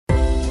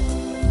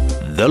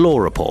The Law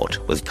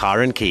Report with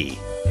Karen Key.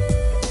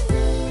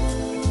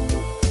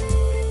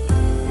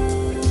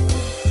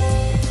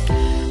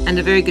 And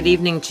a very good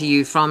evening to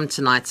you from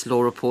tonight's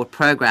Law Report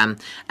program.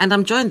 And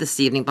I'm joined this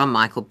evening by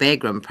Michael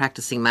Bagram,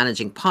 practicing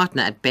managing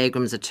partner at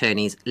Bagram's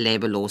Attorneys,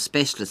 Labour Law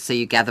Specialist. So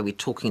you gather we're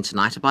talking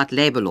tonight about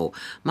labour law.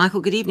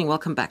 Michael, good evening.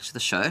 Welcome back to the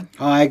show.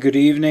 Hi, good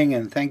evening,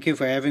 and thank you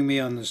for having me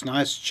on this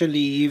nice chilly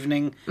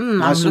evening.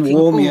 Nice and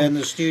warm here in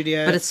the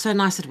studio. But it's so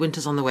nice that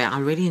winter's on the way. I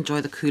really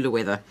enjoy the cooler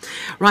weather.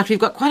 Right, we've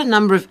got quite a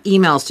number of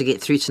emails to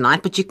get through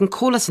tonight, but you can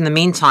call us in the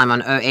meantime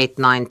on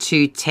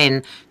 0892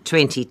 10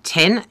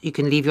 2010. You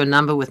can leave your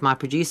number with my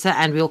producer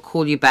and we'll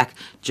call you back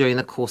during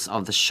the course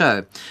of the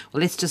show.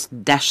 Well, let's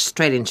just dash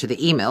straight into the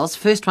emails.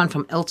 First one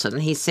from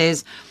Elton. He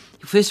says,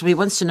 first of all, he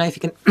wants to know if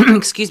you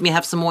can,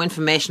 have some more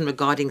information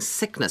regarding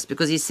sickness,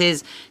 because he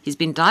says he's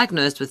been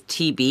diagnosed with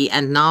TB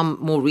and now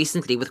more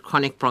recently with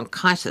chronic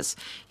bronchitis.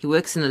 He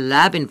works in a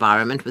lab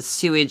environment with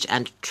sewage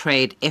and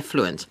trade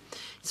effluent.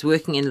 He's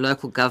working in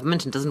local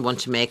government and doesn't want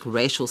to make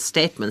racial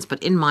statements,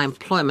 but in my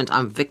employment,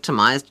 I'm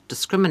victimized,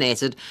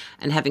 discriminated,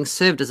 and having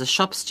served as a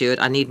shop steward,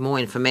 I need more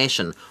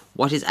information.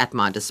 What is at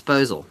my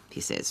disposal,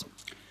 he says.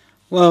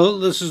 Well,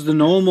 this is the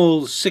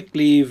normal sick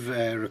leave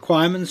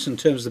requirements in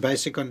terms of the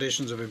Basic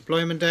Conditions of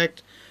Employment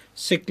Act.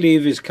 Sick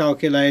leave is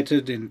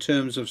calculated in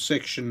terms of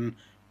Section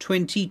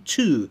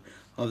 22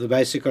 of the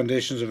Basic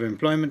Conditions of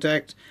Employment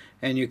Act,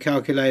 and you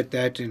calculate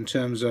that in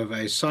terms of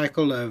a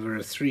cycle over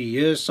a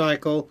 3-year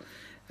cycle.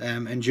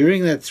 And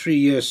during that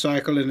 3-year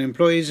cycle, an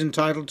employee is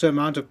entitled to an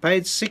amount of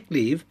paid sick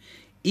leave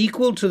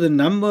equal to the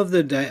number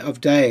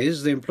of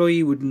days the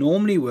employee would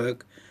normally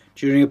work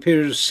during a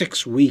period of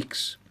 6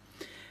 weeks.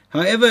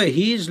 However,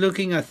 he's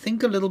looking, I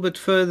think, a little bit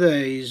further.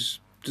 He's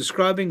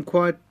describing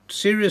quite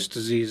serious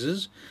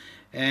diseases,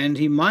 and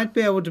he might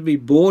be able to be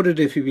boarded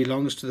if he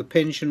belongs to the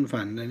pension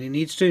fund, and he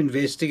needs to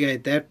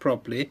investigate that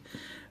properly.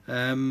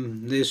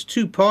 There's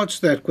two parts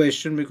to that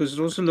question, because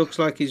it also looks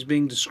like he's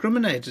being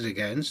discriminated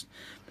against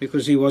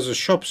because he was a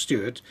shop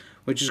steward,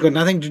 which has got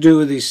nothing to do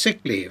with his sick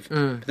leave.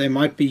 They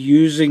might be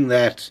using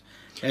that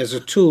as a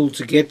tool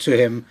to get to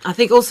him. I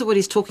think also what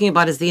he's talking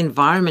about is the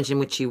environment in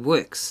which he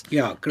works.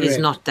 Yeah, correct. Is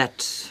not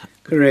that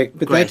correct,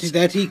 but great.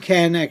 that he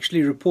can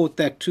actually report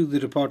that to the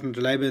Department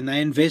of Labour, and they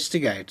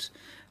investigate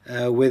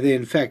whether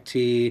in fact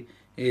he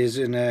is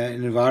in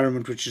an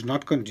environment which is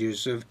not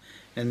conducive,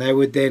 and they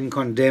would then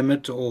condemn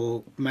it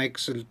or make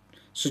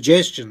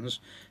suggestions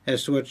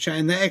as to what change.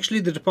 And actually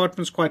the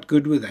department's quite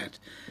good with that,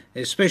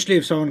 especially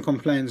if someone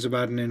complains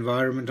about an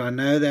environment. I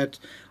know that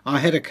I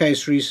had a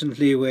case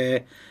recently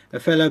where a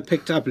fellow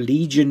picked up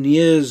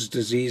Legionnaire's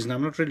disease, and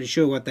I'm not really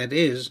sure what that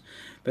is,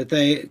 but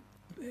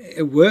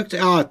it worked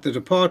out, the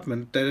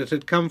department, that it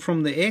had come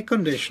from the air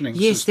conditioning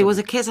system. Yes, there was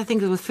a case, I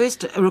think the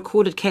first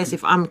recorded case,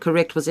 if I'm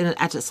correct, was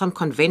at some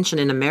convention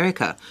in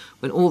America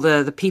when all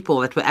the people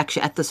that were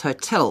actually at this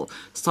hotel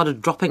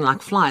started dropping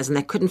like flies, and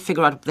they couldn't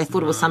figure out, they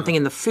thought it was something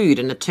in the food,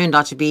 and it turned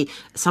out to be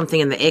something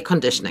in the air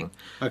conditioning.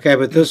 Okay,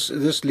 but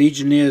this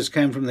Legionnaire's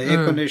came from the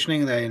air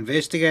conditioning. They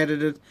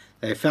investigated it,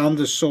 they found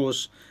the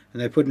source,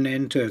 and they put an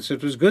end to it. So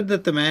it was good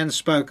that the man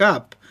spoke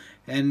up,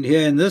 and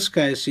here in this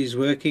case he's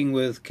working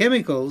with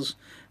chemicals.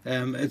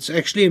 It's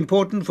actually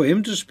important for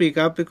him to speak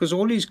up, because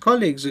all his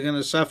colleagues are going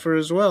to suffer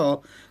as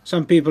well.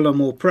 Some people are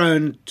more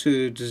prone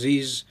to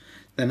disease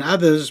than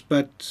others,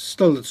 but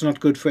still it's not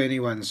good for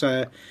anyone.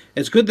 So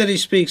it's good that he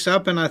speaks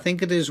up, and I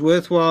think it is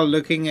worthwhile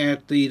looking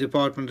at the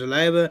Department of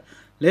Labour.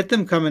 Let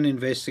them come and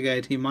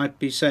investigate. He might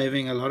be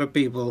saving a lot of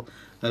people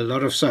a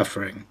lot of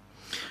suffering.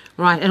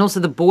 Right, and also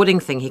the boarding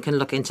thing, he can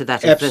look into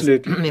that.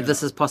 Absolutely. If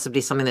this is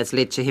possibly something that's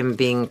led to him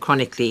being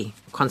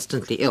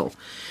constantly ill.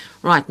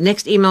 Right,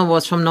 next email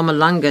was from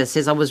Nomalanga. It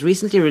says, I was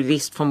recently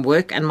released from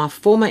work and my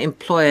former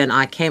employer and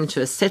I came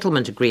to a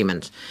settlement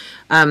agreement.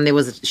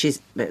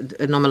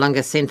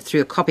 Nomalanga sent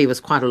through a copy. It was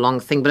quite a long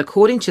thing, but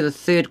according to the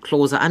third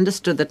clause, I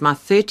understood that my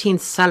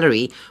 13th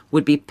salary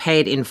would be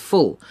paid in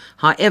full.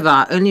 However,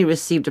 I only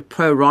received a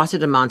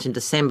prorated amount in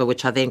December,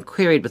 which I then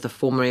queried with the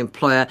former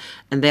employer,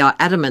 and they are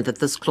adamant that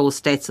this clause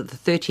states that the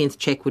 13th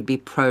check would be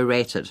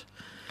prorated.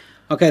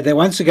 Okay,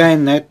 once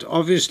again, that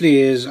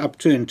obviously is up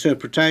to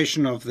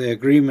interpretation of the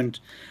agreement,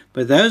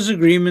 but those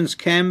agreements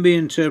can be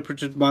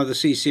interpreted by the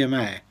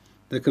CCMA,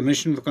 the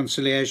Commission for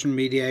Conciliation,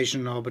 Mediation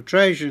and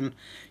Arbitration.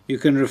 You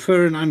can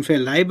refer an unfair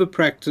labour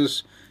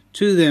practice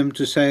to them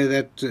to say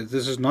that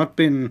this has not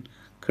been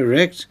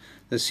correct.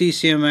 The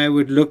CCMA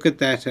would look at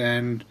that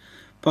and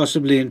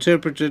possibly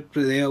interpret it.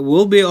 There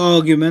will be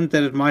argument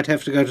that it might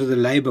have to go to the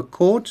Labour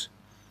Court,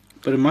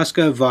 but it must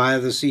go via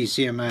the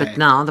CCMA. But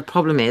now the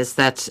problem is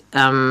that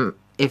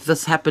if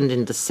this happened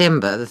in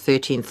December, the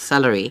 13th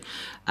salary,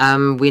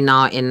 we're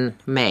now in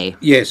May.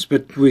 Yes,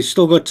 but we've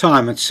still got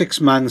time. It's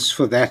 6 months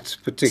for that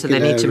particular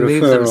referral. So they need to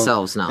move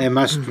themselves now. They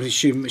must.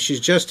 She's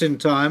just in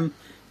time,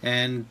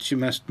 and she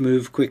must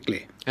move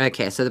quickly.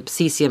 Okay, so the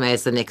CCMA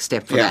is the next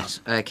step for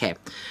that. Okay.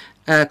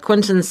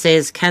 Quinton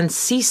says, can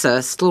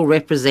CISA still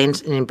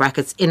represent, in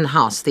brackets,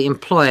 in-house, the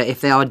employer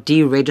if they are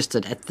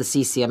deregistered at the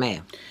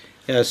CCMA?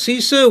 Yeah,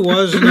 CISA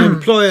was an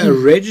employer, a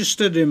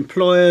registered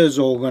employers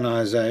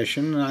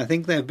organisation, and I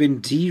think they've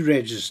been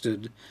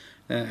deregistered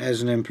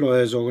as an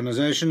employers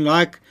organisation.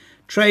 Like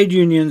trade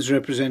unions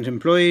represent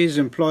employees,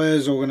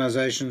 employers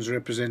organisations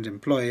represent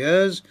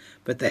employers,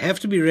 but they have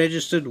to be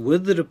registered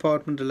with the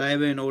Department of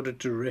Labour in order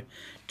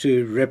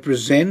to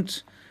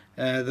represent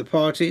the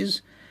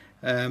parties.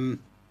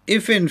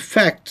 If in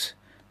fact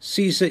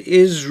CISA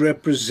is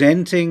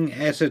representing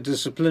at a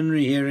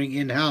disciplinary hearing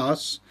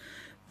in-house,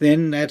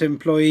 then that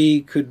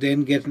employee could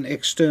then get an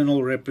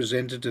external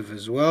representative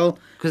as well.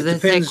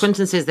 Because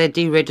Quinton says they're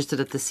deregistered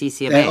at the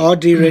CCMA. They are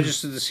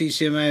deregistered at the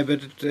CCMA,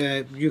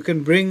 but you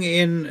can bring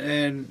in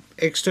an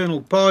external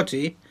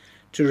party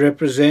to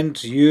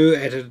represent you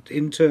at an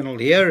internal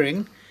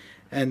hearing.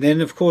 And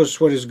then, of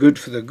course, what is good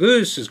for the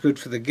goose is good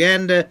for the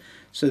gander.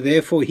 So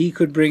therefore, he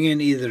could bring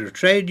in either a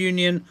trade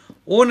union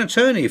or an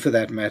attorney, for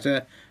that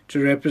matter,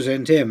 to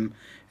represent him.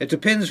 It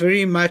depends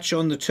very much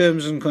on the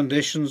terms and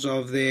conditions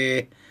of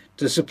their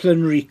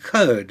disciplinary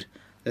code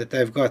that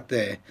they've got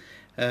there.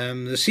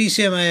 The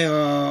CCMA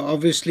are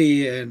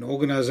obviously an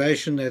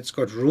organisation that's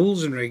got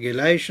rules and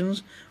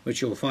regulations,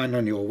 which you'll find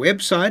on your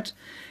website,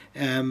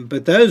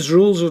 but those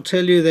rules will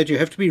tell you that you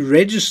have to be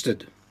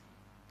registered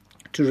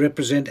to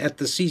represent at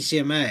the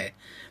CCMA,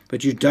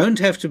 but you don't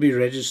have to be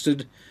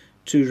registered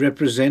to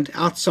represent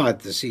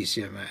outside the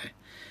CCMA.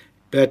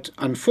 But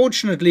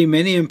unfortunately,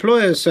 many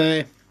employers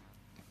say,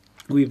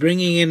 we're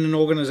bringing in an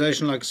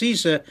organisation like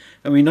CISA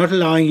and we're not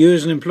allowing you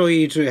as an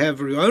employee to have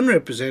your own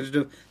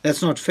representative.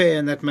 That's not fair,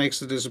 and that makes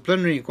the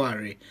disciplinary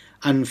inquiry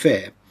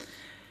unfair.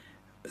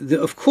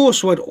 Of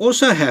course, what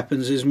also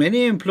happens is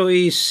many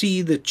employees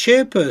see the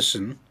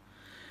chairperson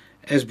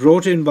as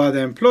brought in by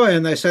the employer,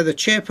 and they say the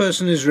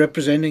chairperson is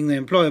representing the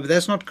employer, but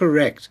that's not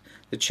correct.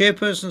 The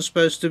chairperson is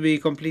supposed to be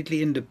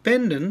completely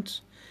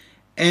independent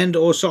and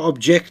also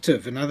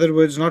objective. In other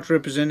words, not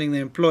representing the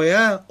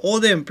employer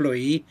or the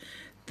employee.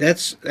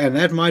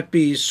 That might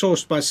be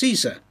sourced by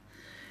CISA.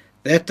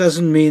 That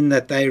doesn't mean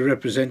that they're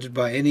represented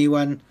by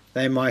anyone.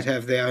 They might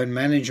have their own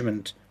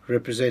management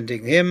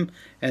representing him,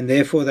 and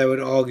therefore they would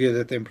argue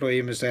that the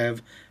employee must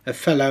have a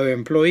fellow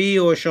employee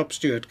or a shop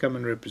steward come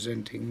and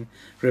represent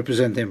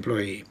the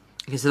employee.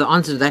 Okay, so the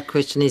answer to that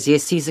question is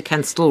yes, CISA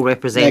can still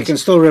represent. They can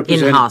still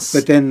represent in-house,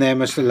 but then they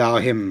must allow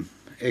him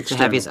to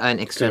have his own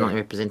external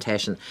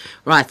representation.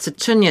 Right, so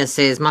Tunya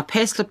says, my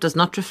payslip does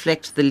not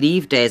reflect the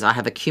leave days I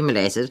have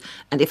accumulated,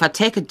 and if I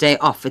take a day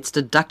off, it's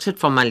deducted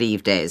from my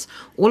leave days.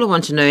 All I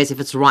want to know is if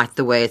it's right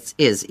the way it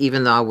is,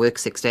 even though I work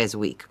 6 days a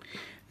week.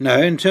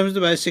 No, in terms of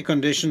the Basic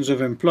Conditions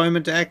of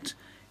Employment Act,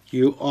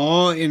 you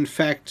are in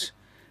fact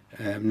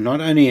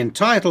not only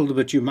entitled,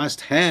 but you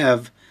must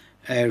have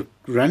a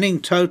running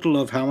total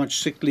of how much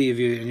sick leave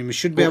you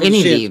should be able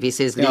any to see leave, he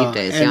says leave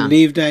days. And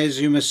leave days,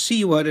 you must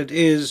see what it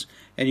is,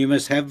 and you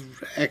must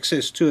have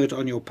access to it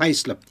on your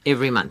payslip.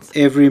 Every month.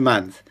 Every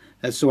month.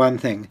 That's the one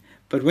thing.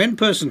 But when a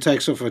person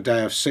takes off a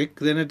day of sick,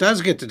 then it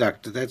does get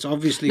deducted. That's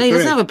obviously correct. No,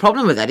 he doesn't have a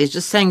problem with that. He's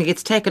just saying it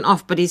gets taken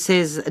off, but he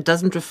says it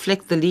doesn't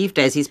reflect the leave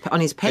days he's on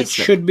his payslip. It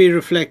should be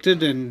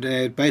reflected,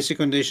 and Basic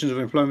Conditions of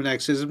Employment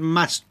Act says it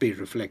must be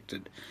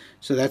reflected.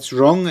 So that's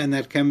wrong, and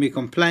that can be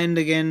complained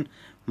again.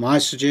 My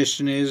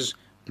suggestion is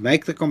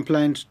make the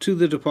complaint to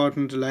the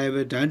Department of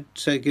Labour. Don't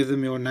say give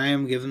them your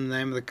name, give them the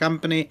name of the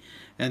company,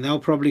 and they'll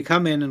probably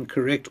come in and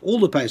correct all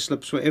the pay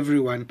slips for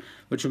everyone,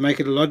 which will make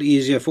it a lot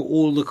easier for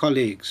all the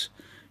colleagues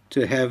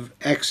to have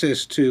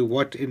access to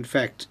what, in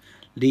fact,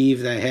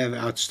 leave they have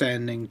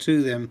outstanding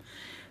to them.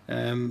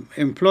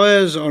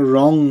 Employers are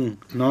wrong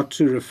not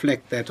to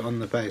reflect that on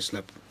the pay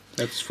slip.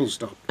 That's full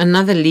stop.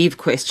 Another leave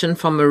question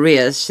from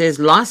Maria says,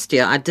 last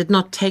year I did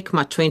not take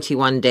my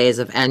 21 days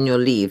of annual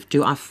leave.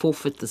 Do I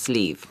forfeit this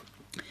leave?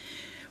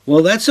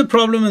 Well, that's a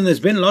problem, and there's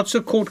been lots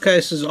of court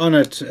cases on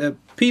it.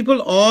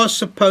 People are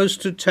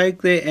supposed to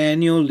take their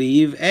annual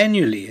leave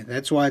annually.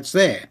 That's why it's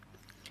there.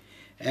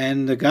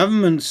 And the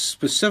government,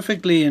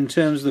 specifically in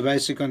terms of the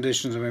Basic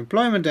Conditions of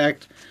Employment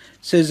Act,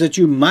 says that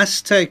you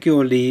must take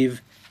your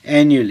leave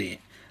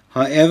annually.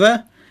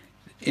 However,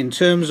 in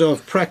terms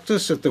of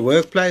practice at the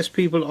workplace,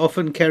 people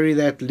often carry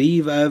that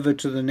leave over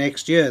to the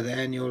next year, the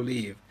annual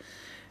leave.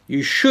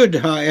 You should,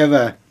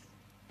 however,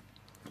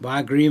 by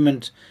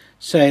agreement,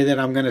 say that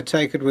I'm going to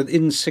take it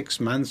within 6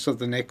 months of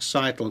the next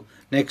cycle,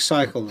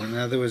 in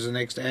other words, the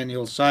next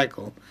annual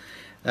cycle.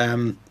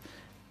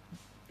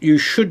 You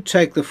should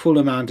take the full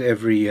amount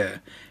every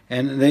year.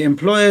 And the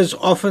employers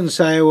often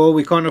say, well,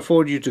 we can't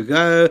afford you to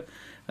go,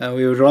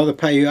 we would rather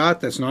pay you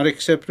out. That's not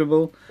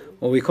acceptable.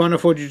 Or we can't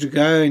afford you to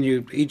go, and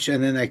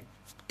then they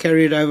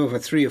carry it over for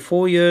 3 or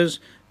 4 years.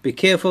 Be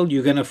careful,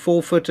 you're going to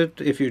forfeit it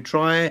if you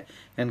try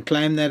and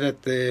claim that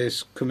at the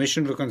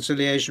Commission for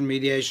Conciliation,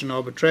 Mediation,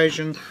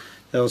 Arbitration.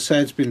 They'll say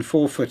it's been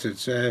forfeited.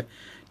 So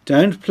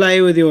don't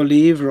play with your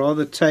leave,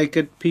 rather take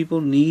it.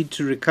 People need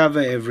to recover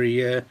every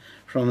year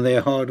from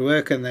their hard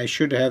work, and they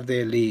should have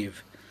their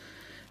leave.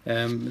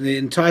 The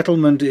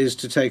entitlement is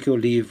to take your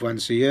leave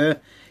once a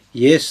year.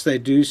 Yes, they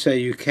do say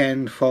you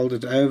can fold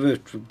it over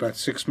about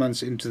 6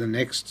 months into the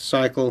next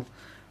cycle,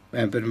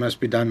 but it must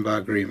be done by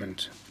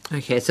agreement.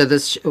 Okay, so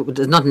this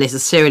does not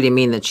necessarily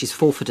mean that she's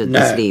forfeited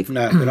this leave.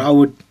 No, but I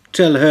would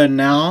tell her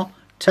now,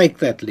 take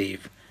that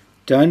leave.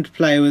 Don't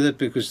play with it,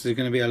 because there's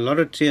going to be a lot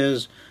of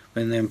tears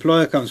when the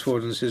employer comes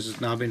forward and says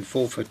it's now been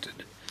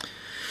forfeited.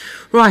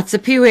 Right, so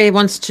Piwe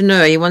wants to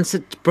know, he wants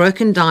it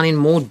broken down in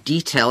more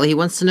detail. He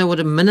wants to know what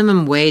a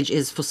minimum wage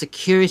is for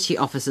security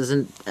officers,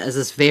 and as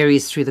this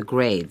varies through the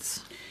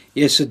grades.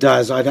 Yes, it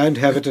does. I don't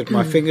have it at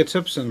my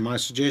fingertips, and my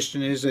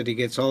suggestion is that he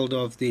gets hold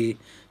of the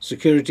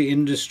Security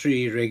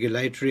Industry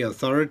Regulatory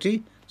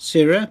Authority,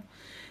 SIRA.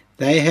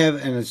 They have,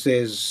 and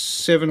there's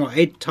 7 or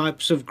 8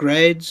 types of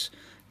grades.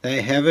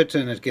 They have it,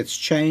 and it gets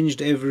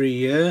changed every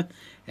year,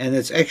 and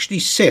it's actually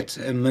set.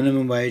 A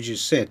minimum wage is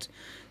set.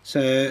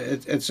 So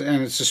it's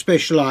a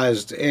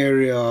specialized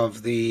area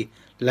of the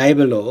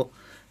labor law.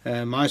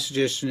 My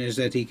suggestion is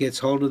that he gets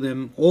hold of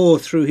them, or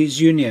through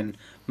his union.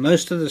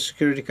 Most of the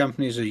security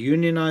companies are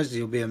unionized.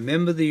 He'll be a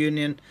member of the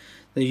union.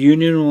 The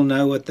union will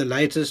know what the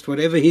latest,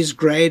 whatever his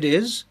grade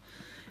is,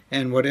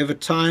 and whatever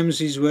times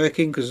he's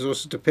working, because it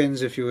also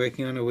depends if you're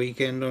working on a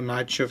weekend or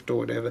night shift or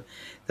whatever.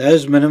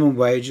 Those minimum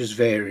wages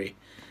vary.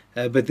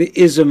 But there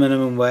is a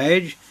minimum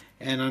wage,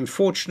 and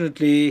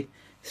unfortunately,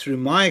 through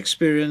my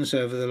experience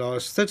over the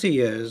last 30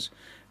 years,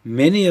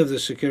 many of the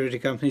security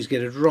companies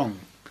get it wrong.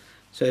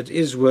 So it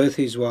is worth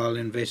his while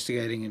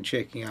investigating and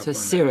checking up on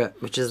SIRA, it.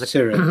 which is the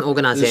SIRA,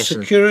 organisation.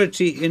 the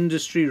Security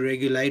Industry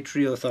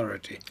Regulatory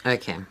Authority.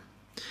 Okay.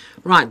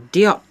 Right,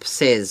 Diop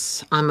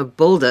says, I'm a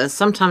builder,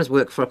 sometimes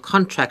work for a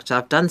contractor.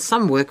 I've done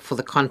some work for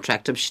the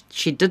contractor.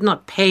 She did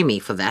not pay me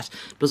for that.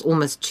 It was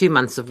almost 2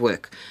 months of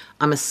work.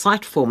 I'm a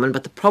site foreman,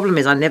 but the problem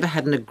is I never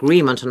had an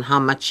agreement on how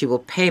much she will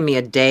pay me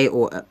a day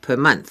or per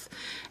month.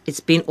 It's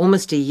been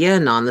almost a year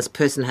now and this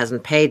person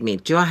hasn't paid me.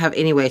 Do I have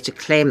any way to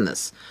claim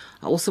this?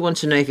 I also want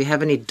to know if you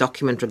have any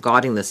document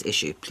regarding this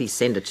issue. Please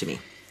send it to me.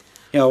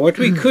 Yeah, what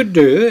we could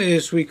do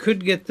is we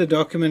could get the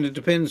document. It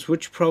depends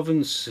which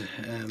province.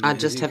 I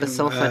just have a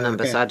cell phone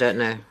number, okay. so I don't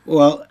know.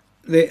 Well,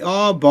 there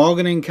are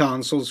bargaining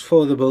councils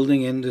for the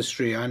building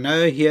industry. I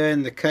know here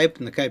in the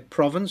Cape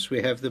Province,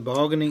 we have the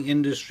Bargaining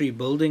Industry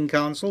Building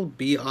Council,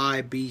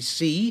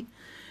 BIBC.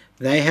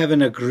 They have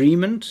an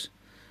agreement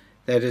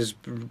that has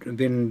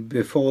been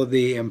before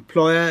the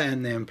employer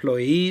and the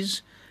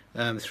employees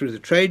through the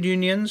trade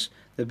unions.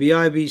 The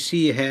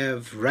BIBC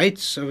have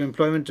rates of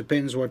employment,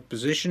 depends what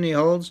position he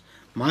holds.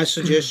 My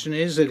suggestion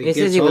is that He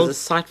says he was a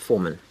site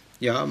foreman.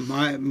 Yeah,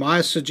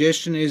 my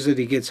suggestion is that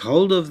he gets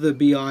hold of the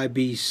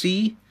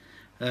BIBC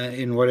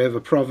in whatever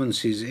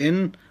province he's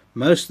in.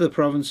 Most of the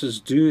provinces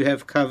do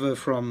have cover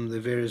from the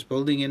various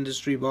building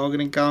industry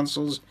bargaining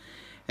councils,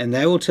 and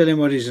they will tell him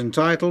what he's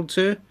entitled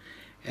to.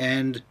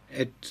 And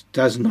it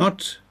does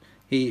not,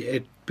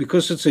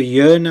 because it's a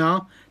year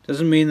now,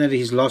 doesn't mean that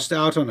he's lost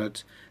out on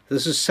it.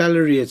 This is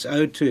salary, it's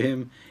owed to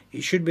him. He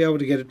should be able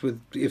to get it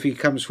if he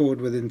comes forward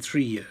within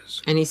 3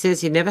 years. And he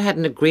says he never had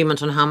an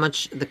agreement on how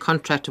much the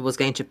contractor was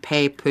going to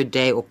pay per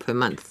day or per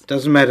month.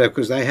 Doesn't matter,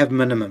 because they have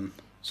minimum.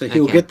 So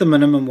he'll get the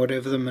minimum,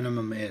 whatever the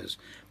minimum is.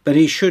 But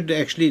he should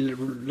actually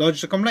lodge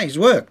the complaint. He's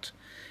worked.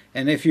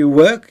 And if you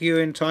work,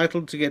 you're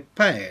entitled to get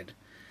paid.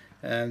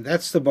 And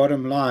that's the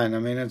bottom line. I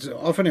mean, it's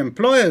often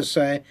employers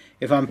say,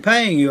 if I'm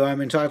paying you,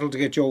 I'm entitled to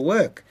get your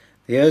work.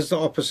 Here's the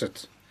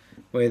opposite,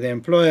 where the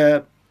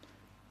employer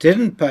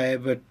didn't pay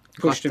but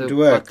pushed him to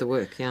work. Got the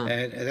work,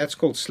 yeah. That's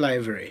called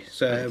slavery.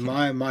 So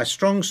my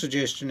strong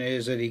suggestion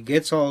is that he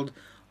gets hold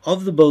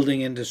of the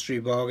Building Industry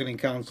Bargaining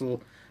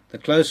Council, the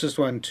closest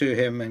one to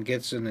him, and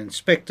gets an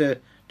inspector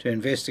to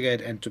investigate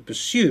and to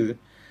pursue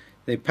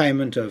the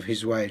payment of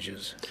his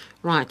wages.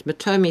 Right.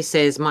 Matomi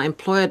says, my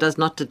employer does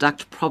not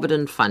deduct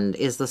Provident Fund.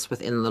 Is this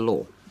within the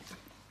law?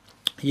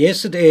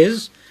 Yes, it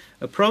is.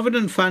 A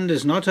Provident Fund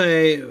is not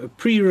a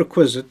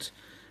prerequisite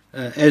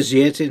as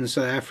yet in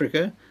South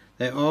Africa.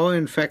 They are,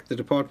 in fact, the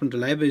Department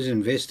of Labour is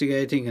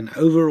investigating an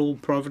overall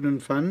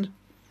Provident Fund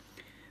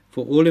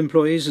for all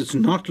employees. It's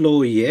not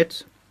law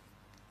yet.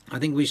 I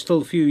think we're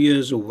still a few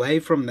years away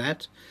from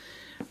that.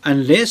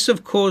 Unless,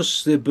 of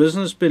course, the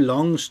business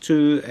belongs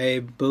to a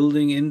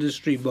building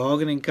industry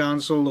bargaining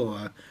council or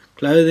a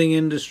clothing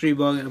industry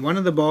bargaining, one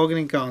of the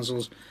bargaining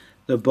councils.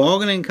 The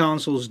bargaining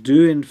councils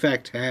do, in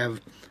fact,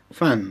 have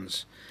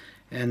funds,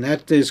 and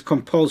that is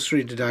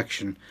compulsory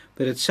deduction.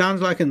 But it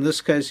sounds like in this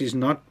case he's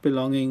not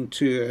belonging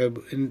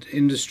to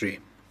industry.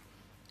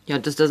 Yeah,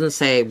 it just doesn't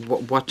say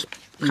what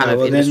kind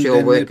of industry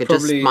or work. It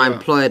just, my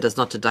employer does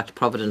not deduct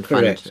Provident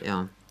Correct. Fund.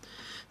 Yeah.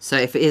 So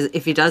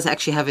if he does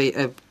actually have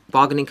a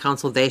bargaining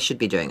council, they should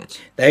be doing it.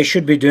 They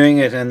should be doing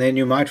it, and then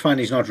you might find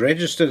he's not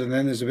registered, and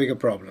then there's a bigger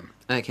problem.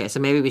 Okay, so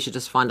maybe we should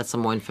just find out some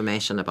more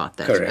information about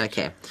that. Correct.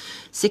 Okay.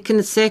 Sikin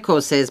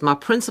Seko says, my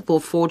principal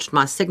forged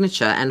my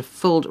signature and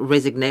filled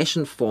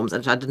resignation forms,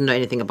 and I didn't know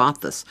anything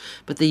about this.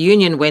 But the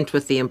union went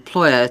with the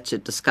employer to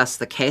discuss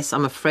the case.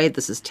 I'm afraid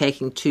this is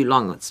taking too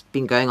long. It's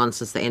been going on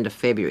since the end of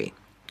February.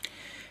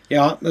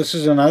 Yeah, this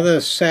is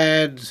another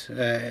sad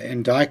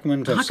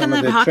indictment of some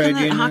of the trade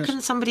unions. How can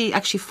somebody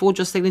actually forge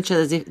your signature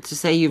as if to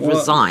say you've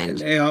resigned?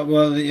 Yeah,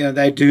 well,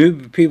 they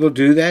do. People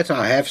do that.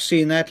 I have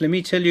seen that. Let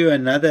me tell you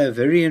another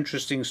very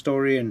interesting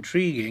story,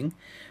 intriguing,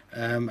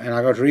 and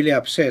I got really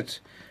upset.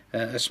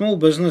 A small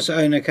business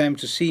owner came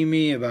to see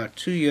me about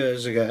 2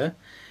 years ago,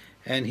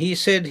 and he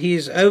said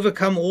he's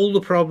overcome all the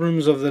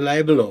problems of the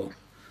labour law.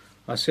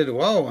 I said,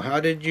 wow, how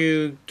did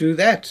you do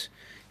that?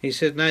 He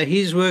said, no,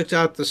 he's worked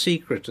out the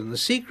secret. And the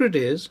secret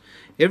is,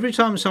 every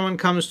time someone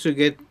comes to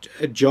get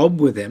a job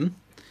with him,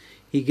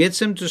 he gets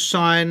them to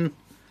sign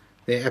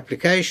their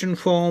application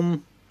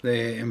form,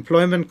 their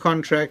employment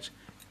contract,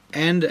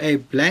 and a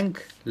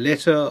blank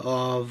letter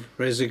of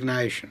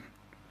resignation.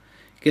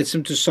 Gets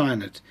them to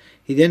sign it.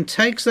 He then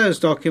takes those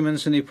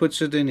documents and he puts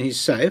it in his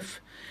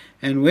safe.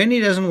 And when he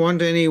doesn't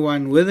want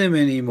anyone with him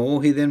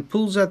anymore, he then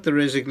pulls out the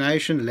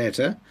resignation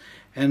letter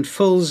and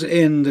fills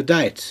in the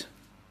date.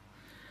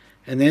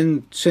 And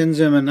then sends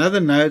them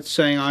another note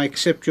saying, I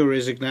accept your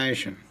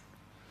resignation.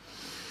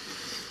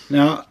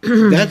 Now,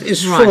 that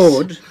is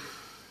fraud,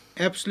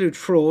 absolute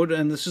fraud,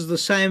 and this is the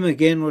same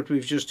again what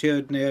we've just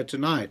heard here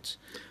tonight,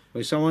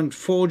 where someone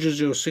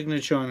forges your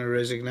signature on a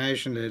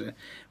resignation letter.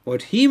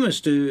 What he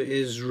must do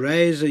is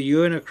raise a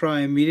hue and a cry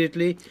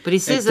immediately. But he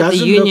says that the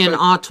union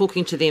are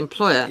talking to the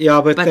employer.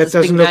 Yeah, but that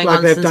doesn't look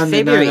like they've done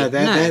February.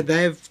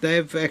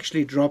 They've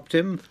actually dropped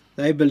him.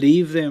 They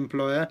believe the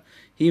employer.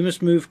 He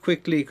must move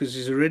quickly because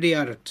he's already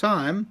out of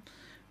time,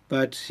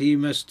 but he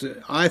must,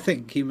 I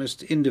think he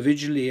must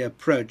individually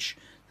approach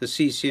the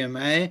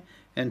CCMA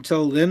and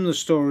tell them the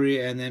story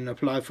and then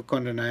apply for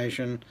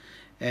condonation,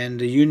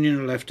 and the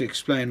union will have to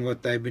explain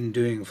what they've been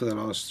doing for the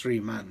last 3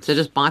 months. So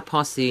just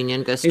bypass the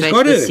union, go straight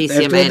to the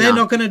CCMA They're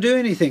not going to do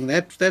anything.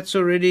 That's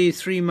already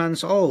 3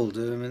 months old.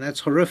 I mean,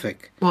 that's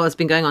horrific. Well, it's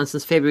been going on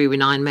since February. We're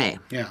now in May.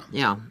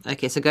 Yeah.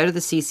 Okay, so go to the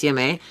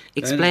CCMA,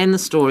 explain the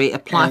story,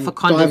 apply for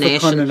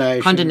condonation.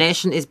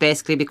 Condonation is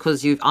basically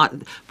because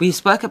we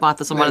spoke about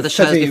this on one of the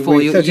shows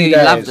before. You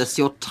love this,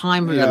 your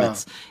time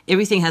limits.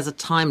 Everything has a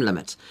time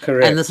limit.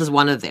 Correct. And this is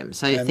one of them.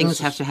 So things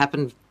have to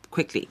happen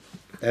quickly.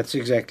 That's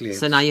exactly it.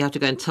 So now you have to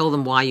go and tell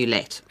them why you're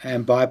late.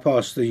 And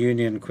bypass the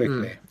union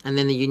quickly. And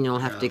then the union will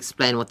have to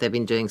explain what they've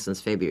been doing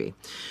since February.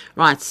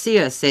 Right,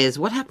 Sia says,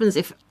 what happens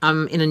if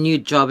I'm in a new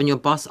job and your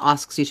boss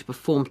asks you to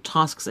perform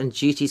tasks and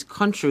duties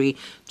contrary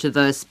to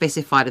those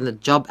specified in the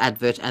job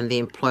advert and the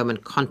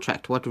employment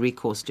contract? What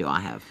recourse do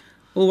I have?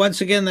 Well, once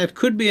again, that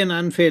could be an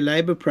unfair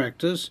labour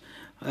practice.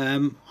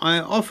 I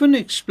often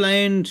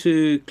explain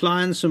to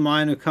clients of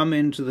mine who come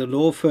into the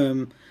law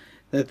firm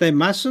that they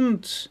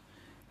mustn't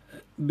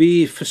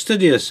be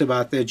fastidious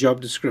about their job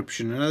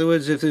description. In other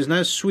words, if there's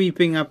no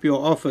sweeping up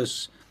your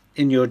office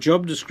in your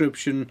job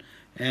description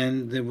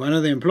and one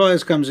of the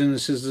employers comes in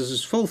and says, this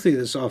is filthy,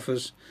 this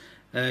office,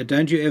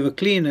 don't you ever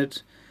clean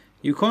it,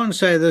 you can't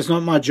say, that's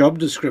not my job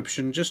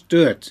description, just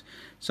do it.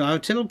 So I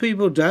tell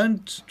people,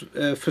 don't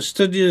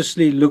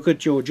fastidiously look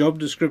at your job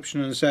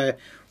description and say,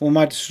 well,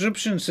 my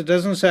description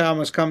doesn't say I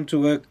must come to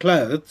work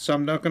clothed, so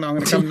I'm going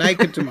to come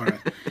naked tomorrow.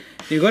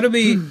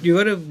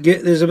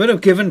 There's a bit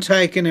of give and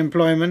take in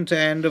employment,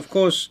 and of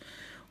course,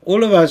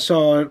 all of us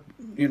are,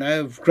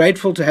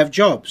 grateful to have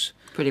jobs.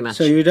 Pretty much.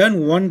 So you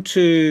don't want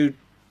to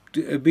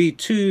be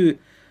too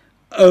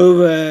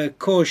over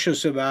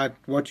cautious about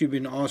what you've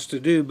been asked to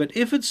do. But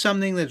if it's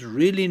something that's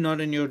really not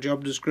in your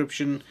job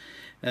description,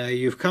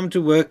 you've come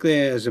to work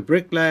there as a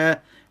bricklayer,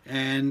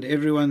 and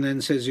everyone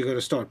then says you've got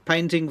to start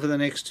painting for the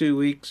next 2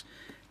 weeks.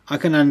 I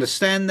can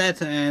understand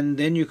that, and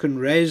then you can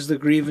raise the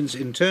grievance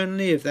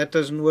internally. If that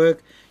doesn't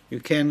work,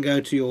 you can go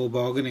to your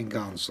bargaining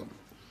council.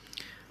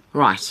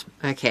 Right.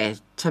 Okay.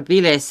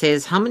 Tabile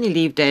says, how many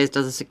leave days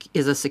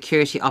is a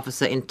security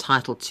officer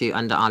entitled to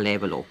under our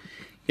labour law?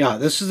 Yeah,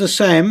 this is the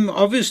same.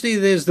 Obviously,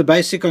 there's the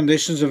Basic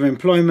Conditions of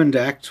Employment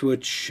Act,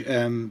 which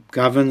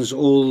governs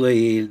all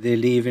the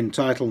leave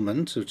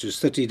entitlement, which is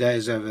 30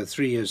 days over a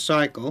 3-year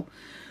cycle.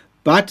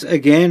 But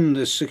again,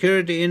 the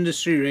Security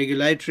Industry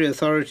Regulatory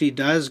Authority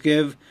does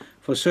give,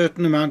 for a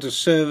certain amount of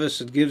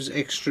service, it gives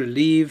extra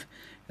leave.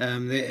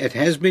 It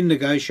has been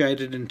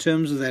negotiated in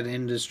terms of that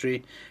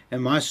industry,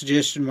 and my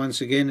suggestion once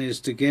again is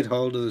to get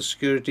hold of the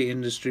Security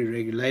Industry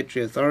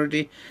Regulatory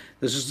Authority.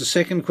 This is the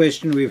second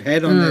question we've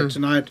had on that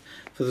tonight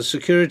for the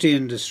security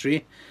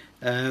industry.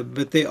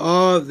 But there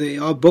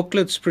are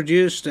booklets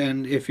produced,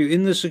 and if you're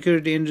in the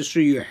security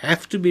industry, you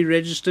have to be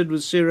registered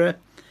with CIRA.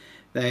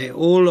 They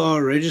all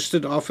are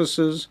registered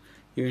officers.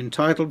 You're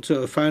entitled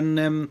to phone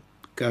them,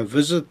 go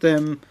visit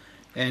them,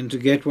 and to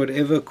get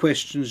whatever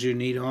questions you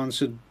need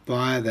answered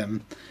by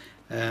them.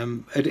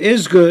 It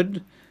is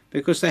good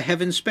because they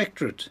have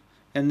inspectorate,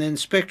 and the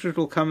inspectorate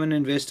will come and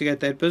investigate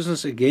that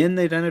business. Again,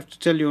 they don't have to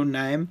tell your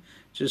name.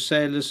 Just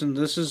say, listen,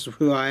 this is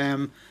who I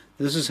am,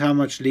 this is how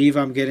much leave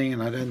I'm getting,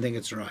 and I don't think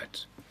it's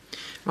right.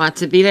 Right,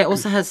 Tabile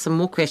also has some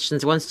more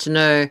questions. He wants to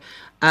know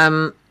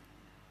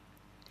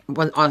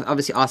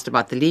obviously asked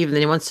about the leave, and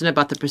then he wants to know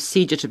about the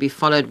procedure to be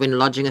followed when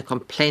lodging a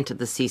complaint at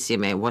the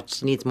CCMA.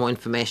 What needs more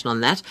information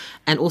on that?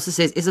 And also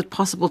says, is it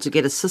possible to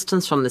get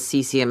assistance from the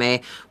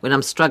CCMA when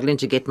I'm struggling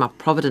to get my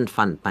Provident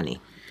Fund money?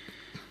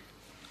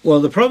 Well,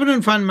 the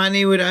Provident Fund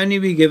money would only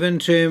be given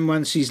to him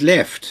once he's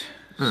left.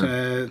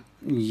 So,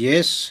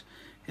 yes,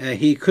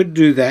 he could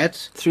do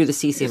that. Through the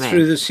CCMA?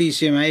 Through the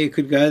CCMA, he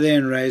could go there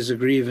and raise a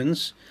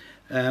grievance.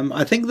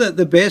 I think that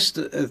the best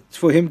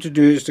for him to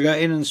do is to go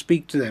in and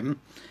speak to them,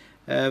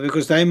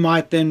 because they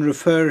might then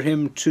refer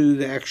him to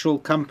the actual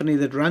company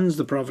that runs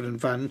the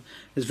Provident Fund.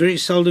 It's very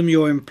seldom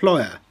your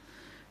employer.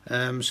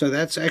 So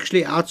that's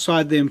actually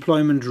outside the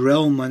employment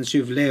realm once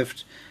you've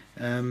left.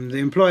 The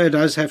employer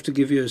does have to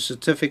give you a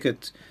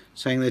certificate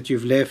saying that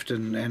you've left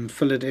and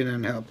fill it in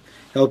and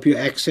help you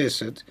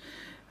access it.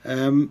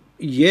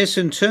 Yes,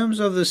 in terms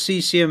of the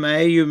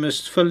CCMA, you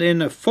must fill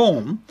in a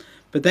form,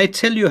 but they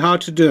tell you how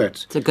to do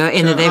it. To go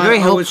in, and they're very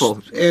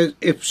helpful.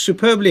 It's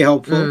superbly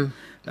helpful.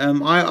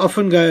 I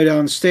often go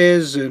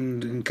downstairs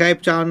in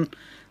Cape Town.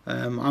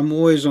 I'm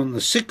always on the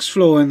 6th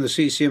floor in the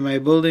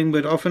CCMA building,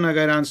 but often I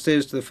go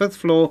downstairs to the 5th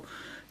floor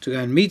to go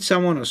and meet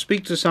someone or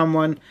speak to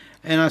someone,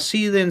 and I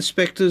see the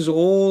inspectors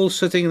all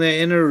sitting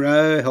there in a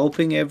row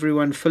helping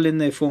everyone fill in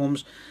their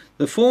forms.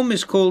 The form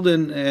is called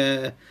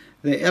the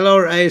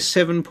LRA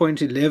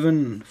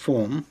 7.11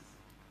 form,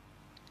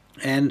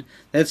 and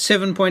that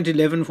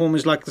 7.11 form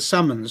is like the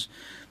summons,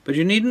 but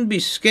you needn't be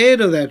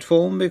scared of that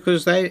form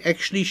because they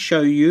actually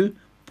show you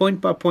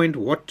point by point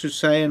what to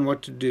say and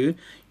what to do.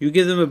 You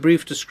give them a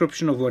brief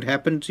description of what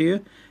happened to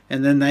you,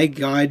 and then they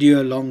guide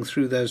you along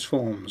through those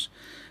forms.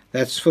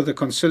 That's for the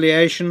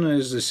conciliation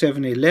is the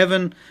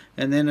 711,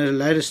 and then at a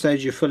later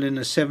stage you fill in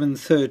a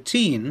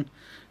 713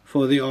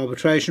 for the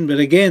arbitration. But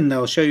again,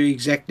 they'll show you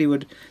exactly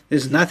what.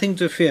 There's nothing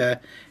to fear,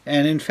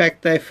 and in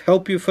fact they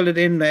help you fill it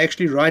in. They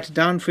actually write it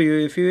down for you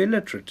if you're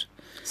illiterate.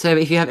 So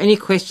if you have any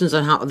questions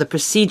on how the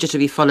procedure to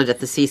be followed at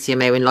the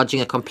CCMA when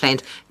lodging a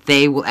complaint,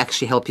 they will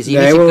actually help you. So you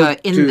need to go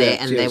in there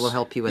and they will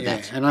help you with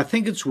that. And I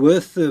think it's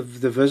worth the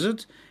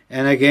visit.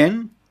 And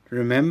again,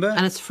 remember...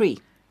 And it's free.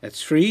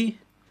 It's free.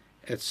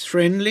 It's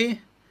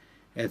friendly.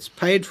 It's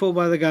paid for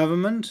by the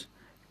government.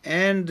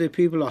 And the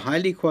people are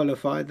highly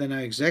qualified. They know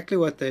exactly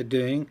what they're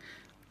doing.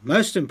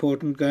 Most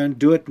important, go and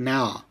do it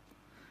now.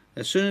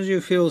 As soon as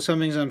you feel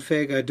something's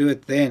unfair, go do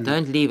it then.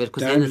 Don't leave it,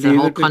 because then there's a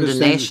whole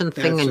condemnation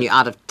thing and you're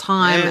out of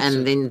time,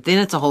 and then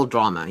it's a whole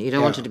drama. You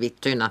don't want it to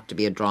turn out to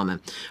be a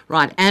drama.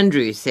 Right,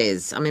 Andrew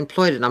says, I'm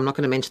employed, and I'm not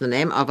going to mention the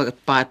name,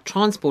 by a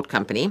transport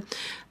company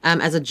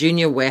as a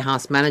junior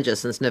warehouse manager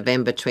since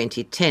November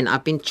 2010.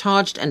 I've been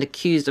charged and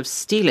accused of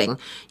stealing,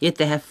 yet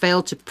they have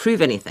failed to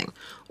prove anything.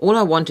 All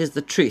I want is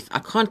the truth. I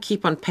can't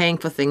keep on paying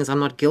for things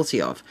I'm not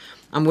guilty of.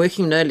 I'm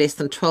working no less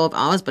than 12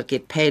 hours but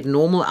get paid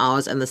normal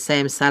hours and the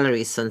same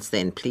salary since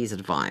then. Please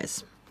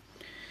advise.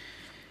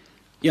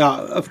 Yeah,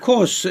 of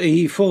course,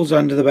 he falls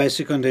under the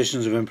Basic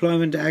Conditions of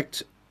Employment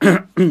Act.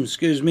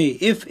 Excuse me.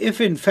 If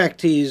in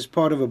fact he is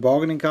part of a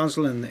bargaining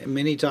council, and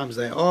many times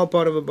they are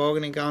part of a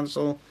bargaining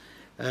council,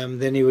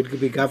 then he would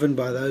be governed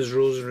by those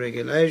rules and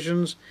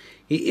regulations.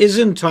 He is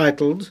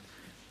entitled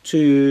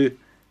to,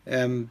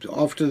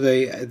 after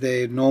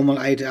the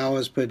normal 8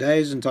 hours per day,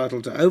 is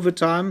entitled to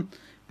overtime.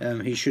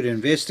 He should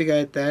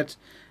investigate that.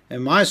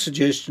 And my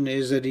suggestion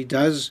is that he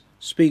does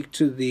speak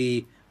to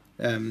the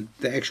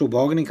actual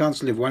bargaining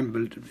council if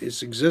one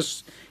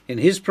exists in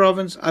his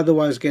province.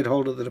 Otherwise, get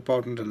hold of the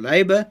Department of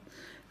Labour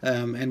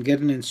and get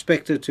an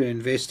inspector to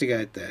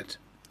investigate that.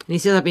 And he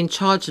says, I've been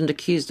charged and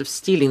accused of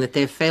stealing, that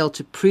they've failed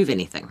to prove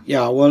anything.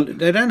 Yeah, well,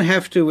 they don't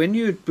have to. When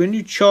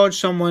you charge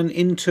someone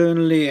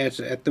internally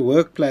at the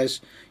workplace,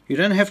 you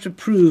don't have to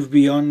prove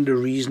beyond a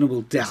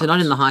reasonable doubt. So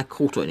not in the High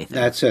Court or anything.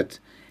 That's it.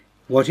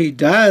 What he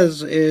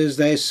does is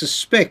they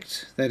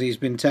suspect that he's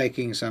been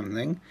taking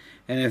something,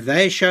 and if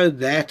they show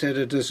that at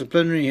a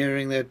disciplinary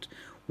hearing that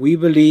we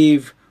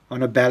believe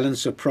on a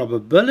balance of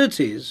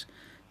probabilities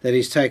that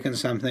he's taken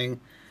something,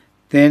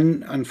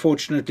 then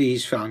unfortunately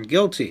he's found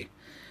guilty.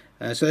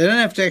 So they don't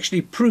have to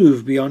actually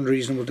prove beyond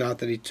reasonable doubt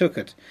that he took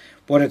it.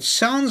 What it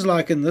sounds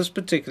like in this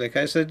particular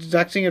case, they're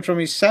deducting it from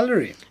his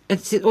salary.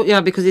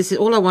 Yeah, because he said,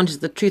 all I want is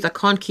the truth. I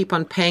can't keep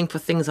on paying for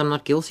things I'm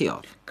not guilty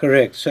of.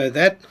 Correct. So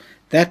that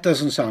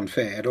doesn't sound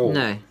fair at all.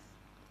 No.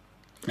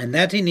 And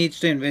that he needs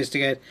to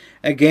investigate.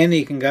 Again,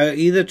 he can go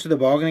either to the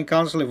bargaining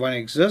council if one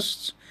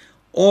exists,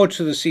 or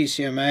to the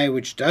CCMA,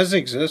 which does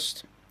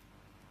exist,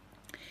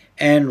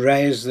 and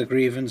raise the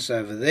grievance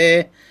over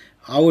there.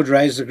 I would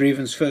raise the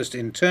grievance first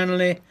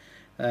internally.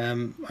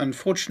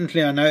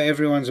 Unfortunately, I know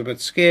everyone's a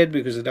bit scared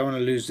because they don't want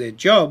to lose their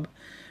job,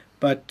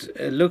 but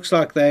it looks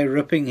like they're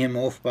ripping him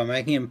off by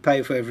making him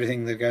pay for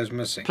everything that goes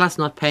missing. Plus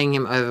not paying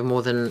him over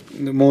more than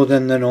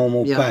the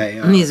normal pay.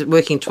 And he's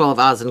working 12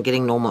 hours and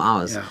getting normal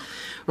hours. Yeah.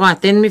 Right,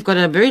 then we've got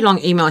a very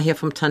long email here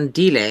from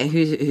Tandile,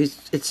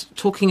 who's it's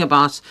talking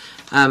about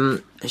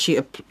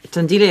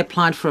Tandile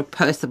applied for a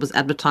post that was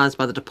advertised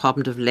by the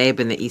Department of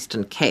Labour in the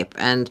Eastern Cape,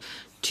 and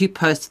 2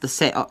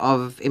 posts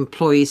of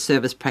employee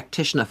service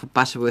practitioner for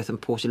Butterworth and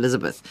Port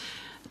Elizabeth.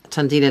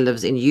 Tandile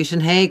lives in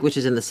Uitenhage, which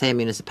is in the same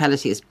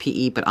municipality as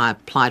PE, but I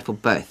applied for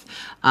both.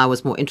 I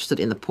was more interested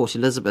in the Port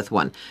Elizabeth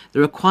one. The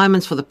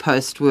requirements for the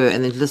post were,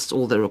 and it lists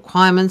all the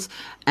requirements.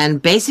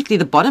 And basically,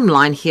 the bottom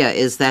line here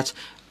is that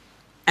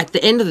at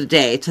the end of the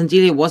day,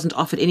 Tandile wasn't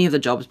offered any of the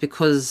jobs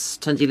because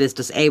Tandile is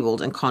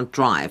disabled and can't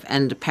drive.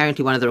 And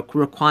apparently one of the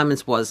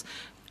requirements was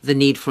the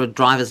need for a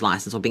driver's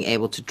license or being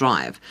able to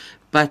drive.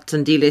 But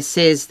Tandile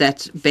says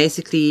that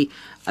basically,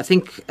 I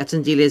think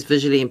Tandile is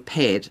visually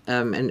impaired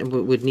and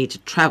would need to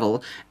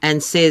travel,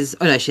 and says,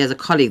 oh no, she has a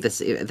colleague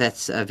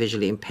that's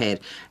visually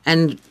impaired.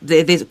 And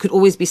there could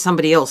always be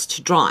somebody else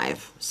to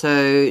drive.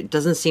 So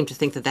doesn't seem to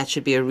think that that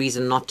should be a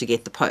reason not to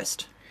get the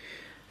post.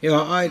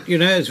 Yeah,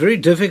 it's very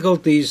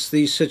difficult,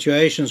 these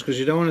situations, because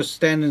you don't want to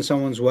stand in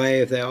someone's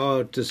way if they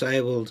are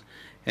disabled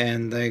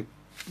and they,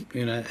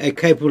 are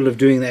capable of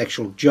doing the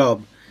actual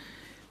job.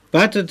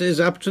 But it is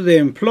up to the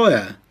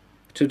employer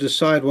to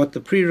decide what the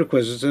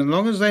prerequisites, and as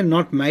long as they're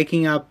not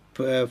making up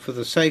for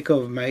the sake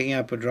of making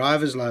up a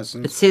driver's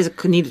license. It says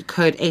it needed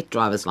code 8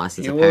 driver's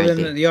license,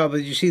 apparently.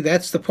 But you see,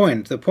 that's the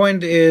point. The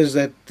point is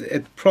that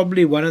it's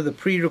probably one of the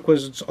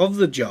prerequisites of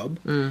the job,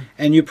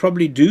 and you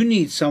probably do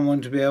need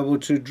someone to be able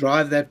to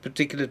drive that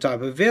particular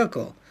type of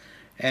vehicle,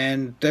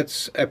 and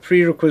that's a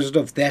prerequisite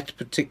of that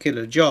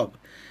particular job.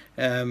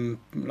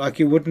 Like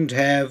you wouldn't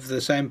have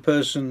the same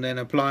person then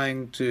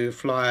applying to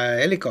fly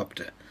a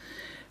helicopter.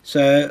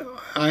 So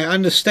I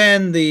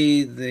understand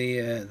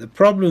the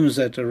problems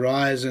that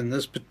arise in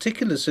this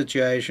particular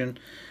situation,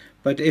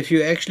 but if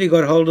you actually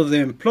got hold of the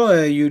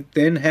employer, you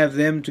then have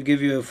them to give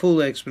you a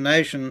full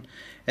explanation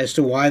as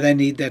to why they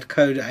need that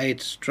Code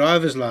 8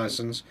 driver's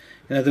license.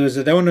 In other words,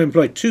 they don't want to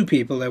employ 2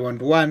 people, they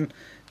want 1.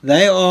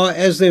 They are,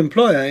 as the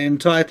employer,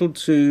 entitled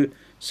to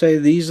say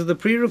these are the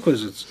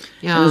prerequisites.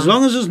 Yeah. And as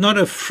long as it's not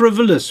a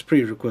frivolous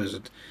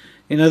prerequisite,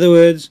 in other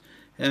words,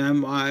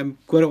 I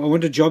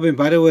want a job in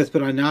Butterworth,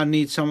 but I now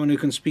need someone who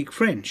can speak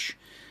French.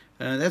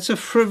 That's a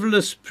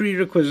frivolous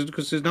prerequisite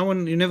because there's no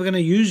one. You're never going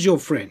to use your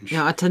French.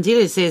 Yeah,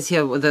 Tandile says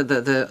here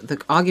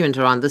the argument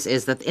around this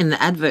is that in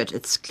the advert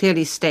it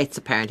clearly states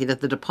apparently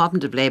that the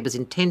Department of Labour's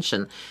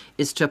intention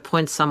is to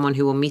appoint someone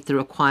who will meet the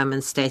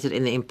requirements stated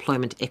in the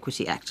Employment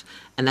Equity Act,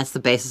 and that's the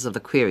basis of the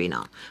query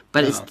now.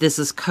 But this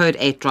is Code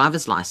 8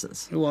 driver's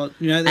license. Well,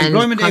 the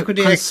Employment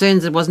Equity Act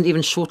concerns it wasn't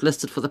even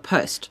shortlisted for the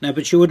post. No,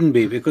 but you wouldn't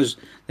be, because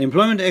the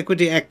Employment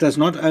Equity Act does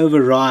not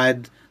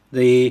override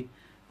the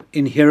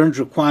inherent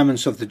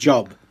requirements of the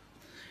job.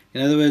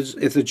 In other words,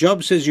 if the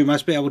job says you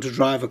must be able to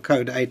drive a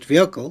Code 8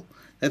 vehicle,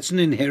 that's an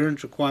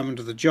inherent requirement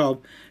of the job,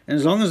 and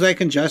as long as they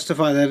can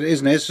justify that it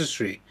is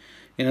necessary,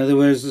 in other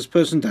words, this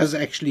person does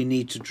actually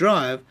need to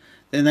drive,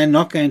 then they're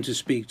not going to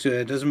speak to her.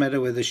 It doesn't matter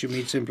whether she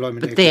meets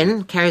Employment Equity. But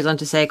then carries on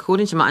to say,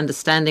 according to my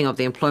understanding of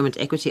the Employment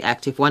Equity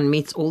Act, if one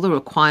meets all the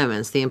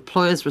requirements, the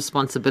employer's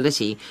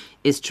responsibility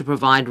is to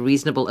provide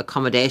reasonable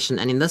accommodation,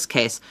 and in this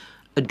case,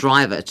 a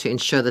driver, to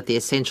ensure that the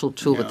essential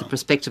tool that the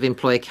prospective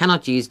employer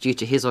cannot use due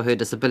to his or her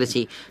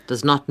disability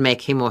does not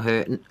make him or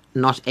her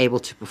not able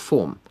to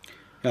perform.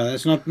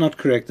 That's not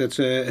correct. That's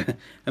a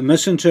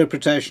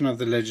misinterpretation of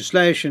the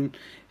legislation.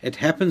 It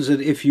happens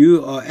that if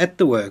you are at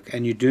the work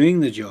and you're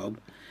doing the job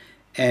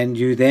and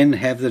you then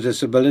have the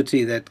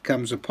disability that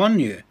comes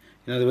upon you,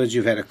 in other words,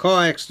 you've had a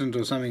car accident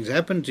or something's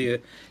happened to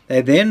you,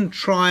 they then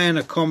try and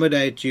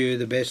accommodate you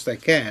the best they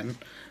can.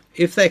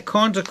 If they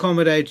can't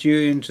accommodate you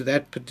into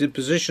that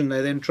position,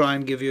 they then try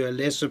and give you a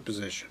lesser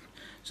position.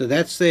 So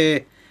that's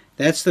the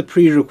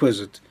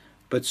prerequisite.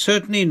 But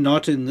certainly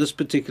not in this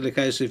particular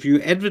case. If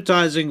you're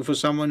advertising for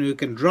someone who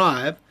can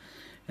drive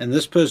and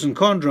this person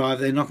can't drive,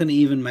 they're not going to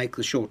even make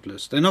the short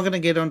list. They're not going to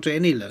get onto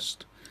any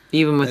list.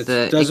 Even with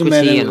the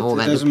equity and all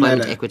that,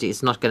 employment equity,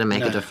 it's not going to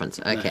make a difference.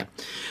 Okay.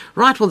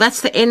 Right, well,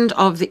 that's the end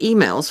of the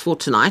emails for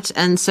tonight.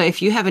 And so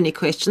if you have any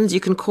questions, you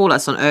can call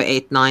us on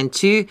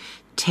 0892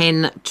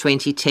 10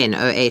 2010,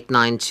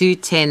 0892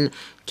 10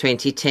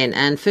 2010.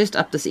 And first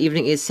up this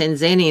evening is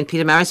Senzeni in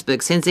Pietermaritzburg.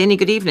 Senzeni,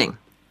 good evening.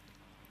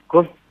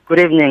 Good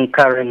evening,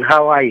 Karen.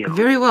 How are you?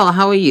 Very well.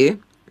 How are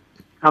you?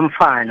 I'm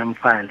fine,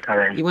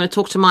 Karen. You want to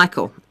talk to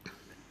Michael?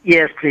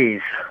 Yes,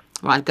 please.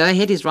 Right, go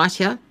ahead. He's right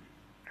here.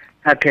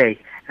 Okay.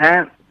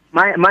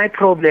 My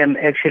problem,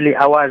 actually,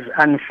 I was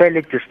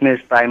unfairly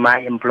dismissed by my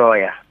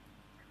employer.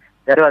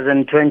 That was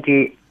in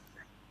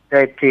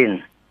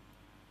 2013.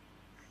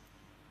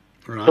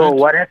 Right. So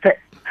what happened?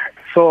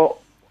 So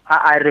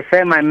I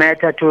refer my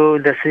matter to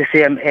the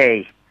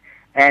CCMA,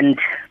 and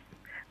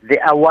the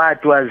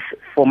award was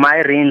for my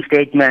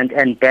reinstatement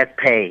and back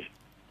pay.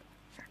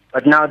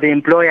 But now the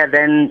employer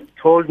then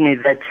told me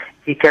that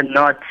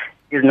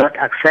is not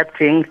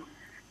accepting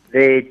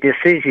the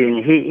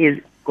decision. He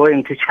is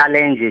going to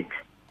challenge it.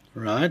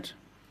 Right.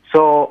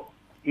 So,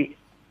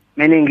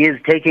 meaning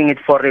he's taking it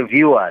for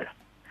review.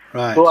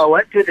 Right. So I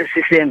went to the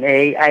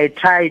CCMA. I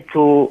tried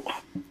to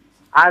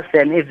ask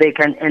them if they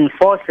can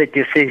enforce the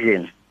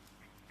decision,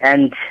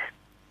 and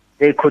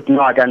they could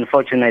not,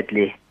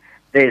 unfortunately.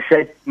 They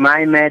said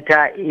my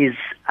matter is,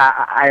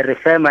 I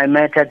refer my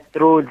matter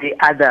through the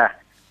other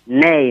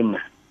name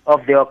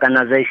of the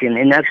organization.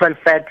 In actual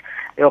fact,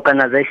 the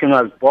organization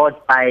was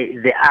bought by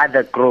the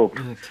other group.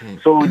 Okay.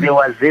 So there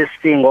was this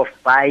thing of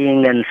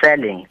buying and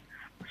selling.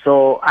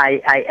 So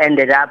I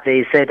ended up,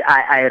 they said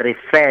I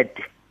referred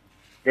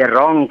the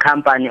wrong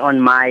company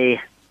on my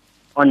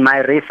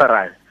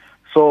referral.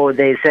 So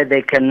they said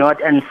they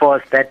cannot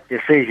enforce that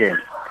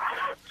decision.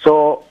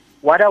 So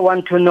what I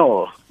want to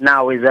know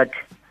now is that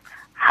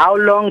how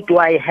long do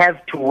I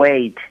have to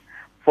wait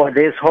for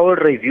this whole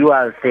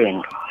reviewer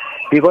thing?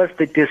 Because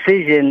the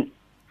decision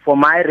for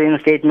my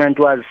reinstatement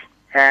was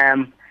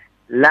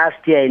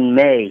last year in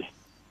May.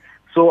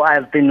 So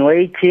I've been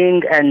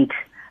waiting and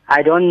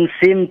I don't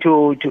seem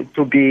to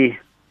be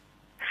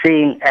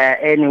seeing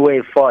any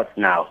way forth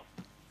now.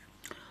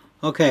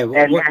 Okay.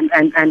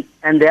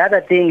 And the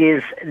other thing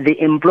is the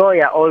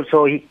employer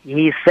also,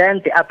 he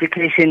sent the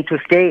application to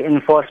stay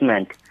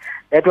enforcement.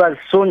 That was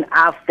soon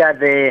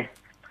after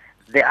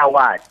the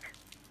award.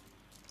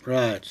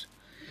 Right.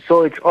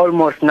 So it's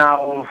almost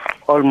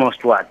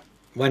what?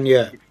 1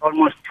 year. It's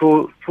almost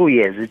two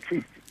years.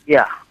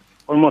 It's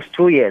almost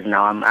 2 years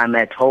now. I'm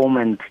at home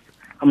and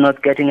I'm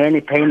not getting any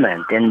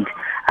payment, and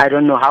I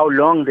don't know how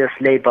long this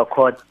labor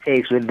court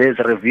takes with this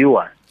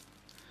reviewer.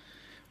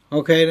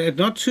 Okay,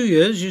 not 2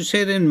 years. You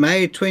said in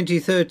May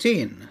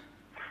 2013.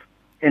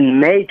 In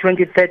May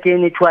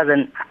 2013, it was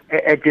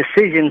a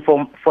decision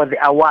for the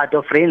award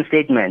of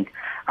reinstatement.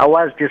 I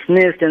was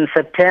dismissed in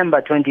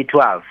September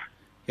 2012.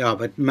 Yeah,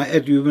 but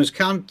you must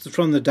count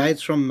from the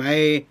dates from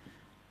May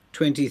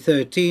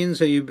 2013,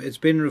 so it's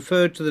been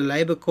referred to the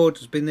Labour Court.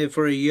 It's been there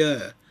for a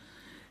year.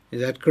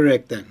 Is that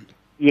correct then?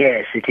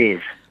 Yes, it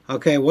is.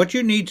 Okay, what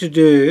you need to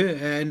do,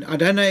 and I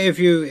don't know if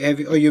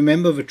are you a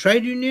member of a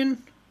trade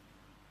union?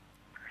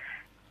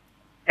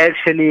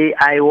 Actually,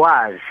 I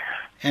was.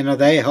 And are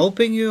they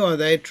helping you? Are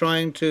they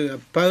trying to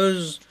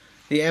oppose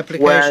the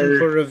application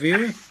for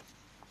review?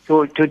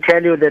 To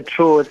tell you the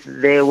truth,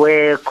 there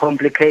were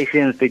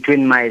complications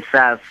between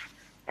myself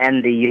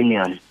and the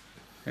union.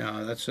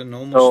 Yeah, that's a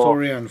normal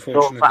story,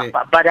 unfortunately.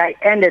 But I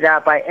ended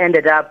up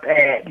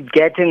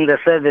getting the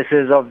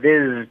services of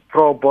these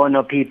pro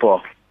bono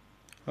people.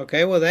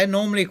 Okay, well, they're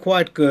normally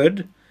quite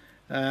good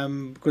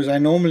because they're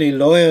normally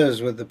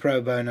lawyers with the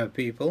pro bono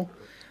people.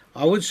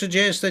 I would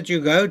suggest that you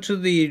go to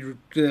the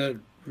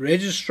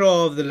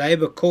registrar of the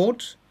Labour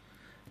Court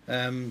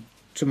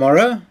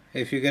tomorrow,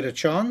 if you get a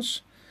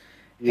chance,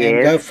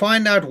 and go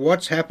find out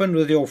what's happened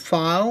with your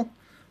file.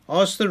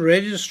 Ask the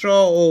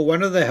registrar or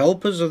one of the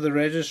helpers of the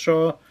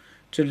registrar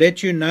to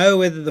let you know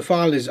whether the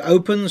file is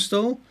open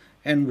still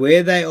and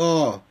where they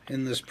are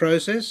in this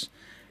process,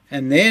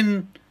 and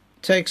then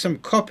take some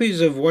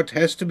copies of what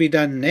has to be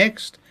done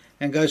next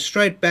and go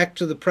straight back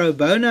to the pro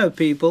bono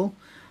people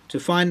to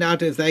find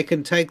out if they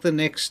can take the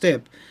next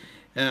step.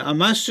 I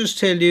must just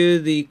tell you,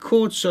 the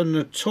courts are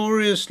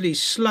notoriously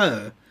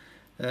slow.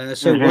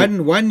 So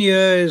 1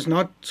 year is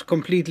not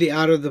completely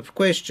out of the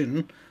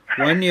question.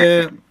 1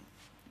 year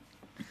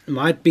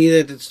might be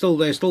that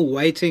they're still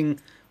waiting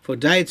for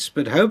dates,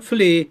 but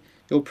hopefully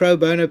your pro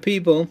bono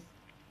people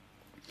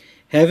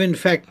have in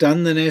fact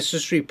done the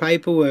necessary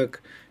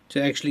paperwork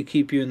to actually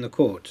keep you in the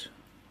court.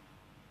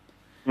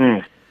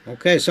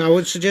 Okay, so I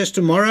would suggest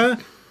tomorrow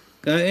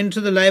go into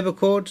the Labour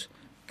Court,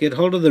 get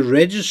hold of the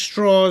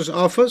registrar's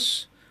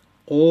office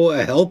or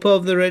a helper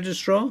of the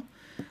registrar,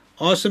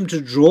 ask them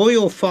to draw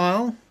your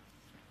file.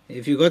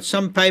 If you've got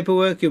some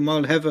paperwork, you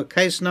might have a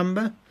case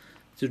number.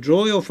 To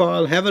draw your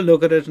file, have a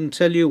look at it and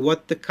tell you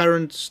what the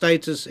current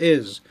status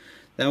is.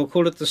 They'll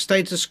call it the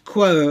status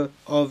quo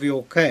of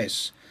your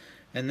case.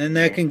 And then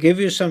they can give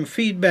you some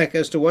feedback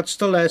as to what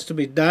still has to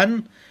be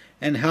done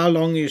and how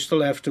long you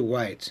still have to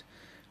wait.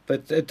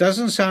 But it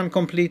doesn't sound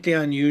completely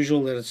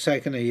unusual that it's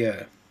taken a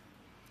year.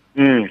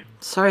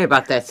 Sorry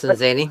about that,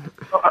 Sinzeni.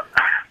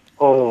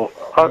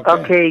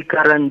 Okay,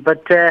 Karen.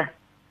 But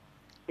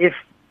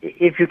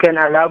if you can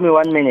allow me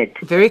 1 minute.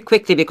 Very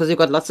quickly, because we've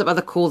got lots of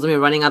other calls and we're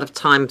running out of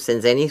time,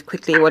 Sinzeni.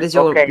 Quickly, what is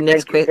your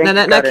next question?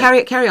 No,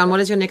 carry on. What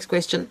is your next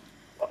question?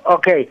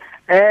 Okay.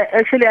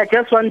 Actually, I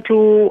just want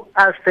to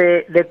ask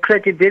the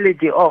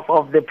credibility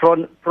of the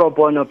pro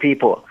bono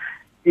people.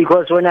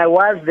 Because when I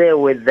was there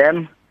with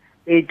them,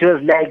 it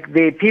was like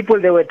the people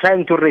they were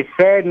trying to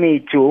refer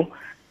me to,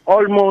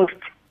 almost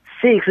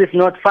 6, if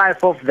not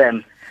 5 of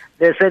them,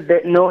 they said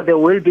that no, there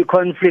will be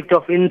conflict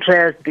of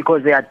interest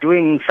because they are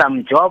doing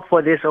some job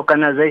for this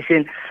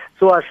organization.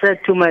 So I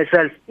said to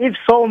myself, if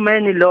so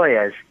many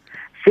lawyers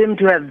seem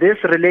to have this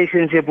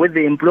relationship with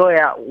the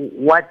employer,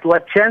 what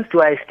chance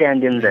do I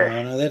stand in there?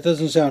 No, that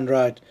doesn't sound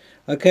right.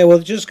 Okay, well,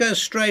 just go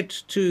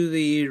straight to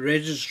the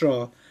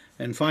registrar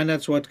and find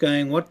out what's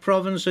going. What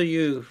province are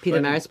you?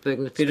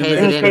 Pietermaritzburg.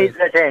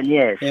 KZN,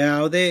 yes.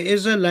 Yeah, there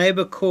is a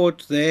Labour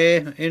Court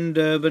there in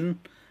Durban,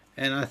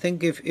 and I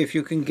think if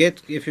you can get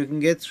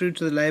through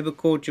to the Labour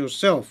Court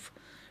yourself,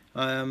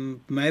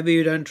 maybe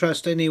you don't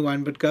trust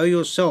anyone, but go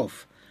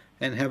yourself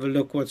and have a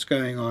look what's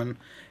going on.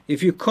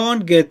 If you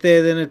can't get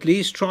there, then at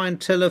least try and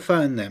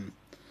telephone them.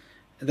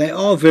 They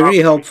are very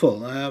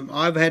helpful.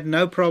 I've had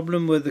no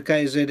problem with the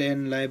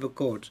KZN Labour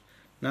Court,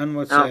 none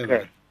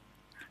whatsoever.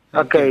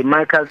 Okay,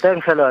 Michael,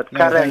 thanks a lot. No,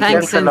 Karen,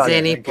 Thanks, a lot.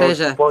 Nzeni. Thank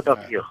Pleasure. Both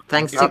of you.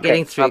 Thanks for Okay,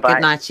 getting through. bye-bye.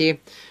 Good night to you.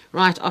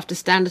 Right, after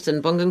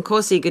Standerton,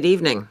 Bongankosi, good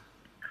evening.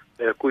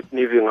 Good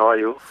evening. How are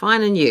you?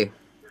 Fine, and you?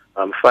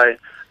 I'm fine.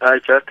 I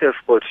just have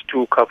got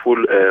two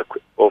couple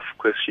of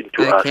questions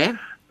to Okay. ask.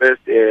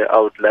 First, I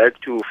would like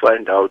to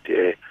find out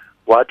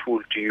what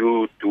would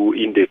you do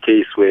in the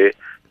case where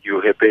you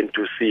happen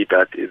to see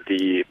that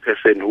the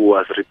person who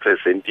was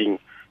representing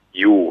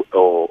you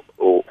or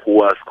who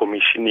was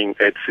commissioning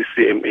at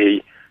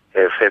CCMA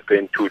have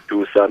happened to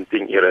do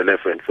something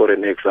irrelevant. For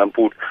an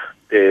example,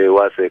 there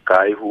was a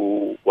guy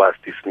who was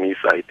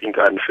dismissed, I think,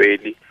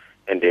 unfairly,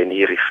 and then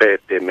he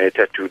referred the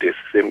matter to the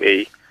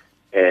CCMA,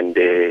 and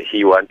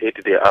he wanted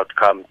the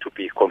outcome to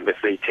be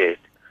compensated.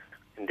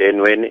 And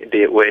then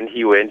when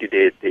he went to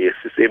the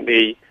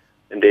CCMA,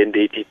 and then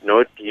they did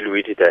not deal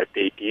with that.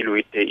 They deal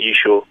with the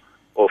issue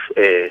of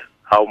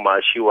how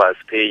much he was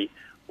paid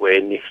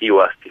when he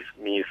was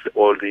dismissed,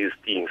 all these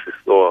things.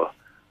 So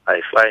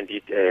I find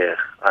it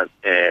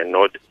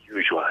not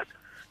usual.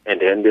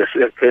 And then the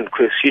second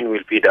question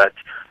will be that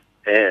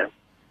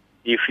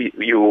if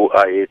you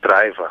are a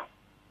driver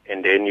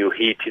and then you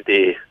hit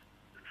the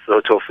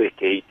sort of a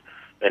gate,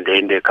 and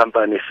then the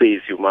company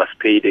says you must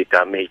pay the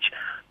damage,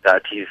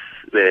 that is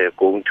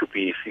going to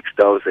be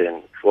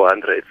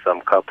 6,400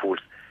 some couples,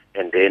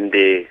 and then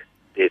the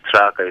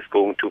trucker is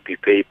going to be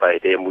paid by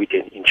them with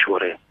an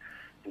insurance.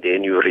 And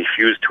then you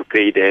refuse to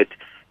pay that,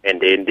 and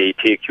then they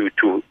take you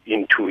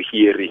into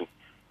hearing.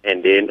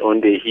 And then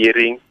on the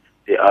hearing,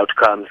 the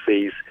outcome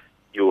says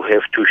you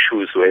have to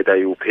choose whether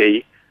you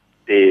pay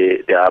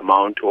the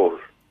amount or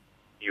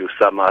you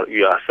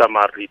are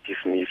summarily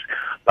dismissed.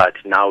 But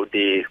now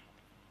the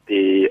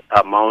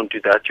amount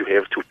that you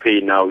have to pay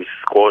now is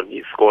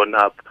gone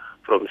up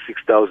from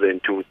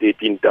 6,000 to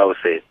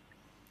 13,000.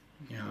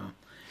 Yeah.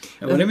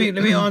 Now, let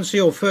me answer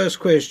your first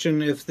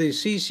question. If the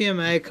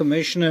CCMA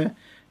commissioner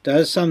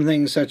does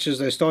something such as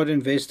they start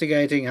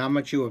investigating how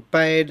much you were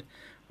paid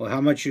or how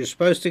much you're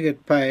supposed to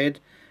get paid,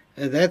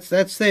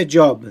 that's their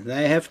job.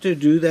 They have to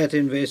do that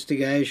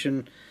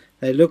investigation.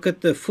 They look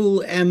at the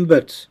full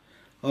ambit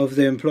of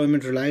the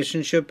employment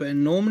relationship,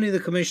 and normally the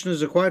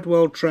commissioners are quite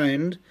well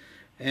trained,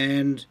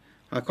 and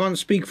I can't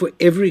speak for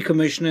every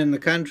commissioner in the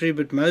country,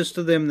 but most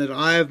of them that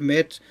I have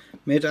met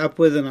up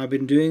with, and I've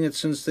been doing it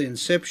since the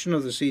inception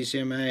of the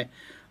CCMA,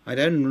 I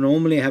don't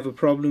normally have a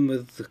problem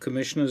with the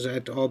commissioners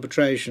at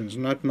arbitrations,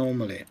 not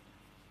normally.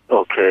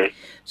 Okay.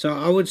 So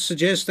I would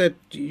suggest that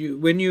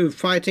when you're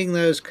fighting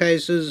those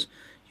cases,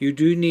 you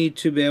do need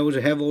to be able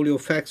to have all your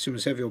facts. You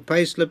must have your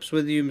pay slips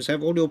with you. You must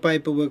have all your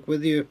paperwork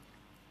with you.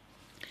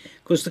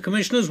 Because the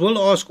commissioners will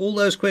ask all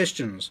those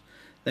questions.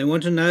 They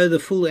want to know the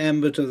full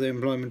ambit of the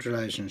employment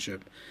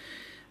relationship.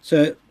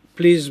 So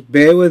please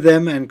bear with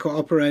them and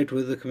cooperate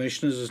with the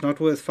commissioners. It's not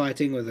worth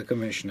fighting with the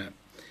commissioner.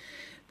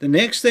 The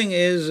next thing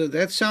is,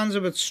 that sounds a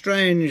bit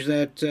strange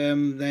that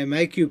they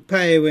make you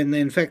pay when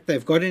in fact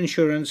they've got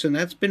insurance, and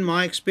that's been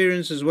my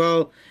experience as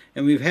well.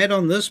 And we've had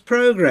on this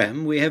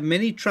program, we have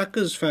many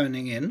truckers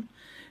phoning in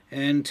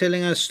and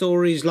telling us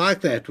stories like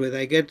that, where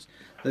they get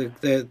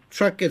the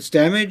truck gets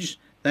damaged,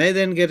 they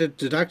then get it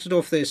deducted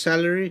off their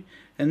salary,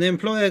 and the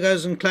employer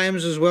goes and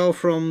claims as well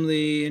from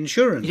the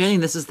insurance. You don't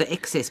think this is the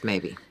excess,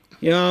 maybe?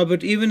 Yeah,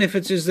 but even if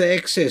it is the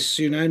excess,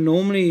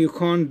 normally you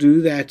can't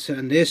do that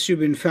unless you've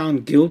been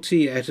found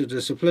guilty at a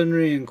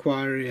disciplinary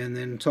inquiry and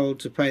then told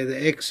to pay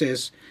the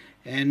excess.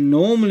 And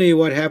normally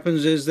what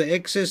happens is the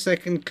excess they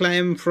can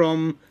claim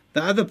from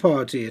the other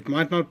party. It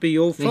might not be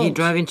your fault. No, he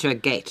drove into a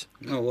gate.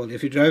 Oh, well,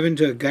 if you drove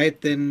into a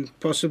gate, then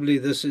possibly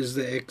this is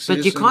the excess.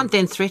 But you can't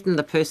then threaten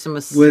the person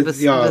with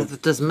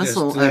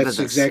dismissal that's over this.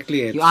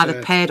 Exactly it. You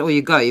either pay it or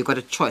you go. You've got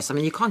a choice. I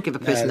mean, you can't give a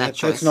person that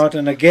choice. That's not.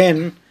 And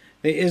again,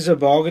 there is a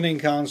bargaining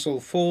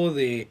council for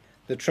the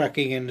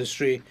trucking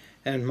industry,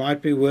 and it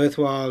might be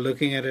worthwhile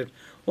looking at it.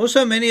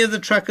 Also, many of the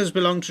truckers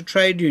belong to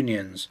trade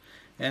unions,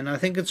 and I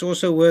think it's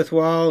also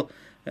worthwhile.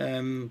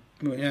 A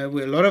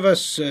lot of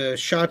us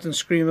shout and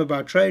scream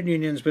about trade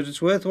unions, but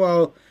it's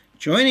worthwhile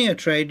joining a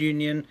trade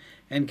union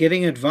and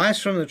getting advice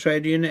from the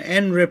trade union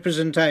and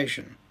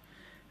representation.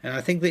 And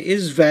I think there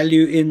is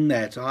value in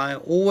that. I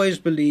always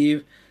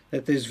believe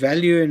that there's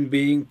value in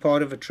being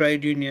part of a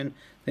trade union.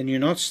 Then you're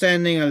not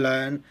standing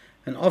alone.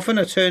 And often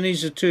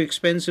attorneys are too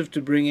expensive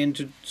to bring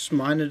into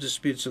minor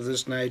disputes of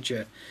this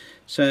nature.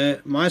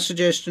 So my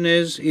suggestion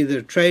is either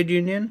a trade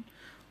union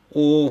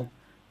or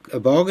a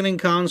bargaining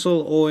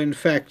council, or in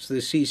fact the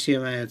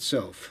CCMA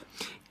itself.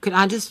 Could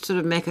I just sort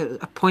of make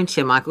a point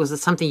here, Michael? Because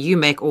it's something you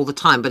make all the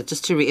time, but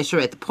just to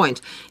reiterate the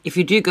point, if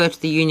you do go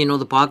to the union or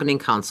the bargaining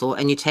council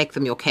and you take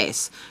them your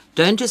case,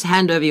 don't just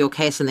hand over your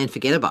case and then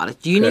forget about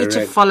it. You need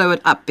to follow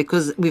it up,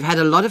 because we've had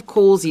a lot of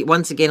calls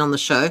once again on the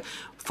show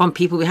from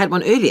people. We had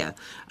one earlier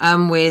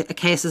where a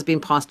case has been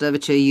passed over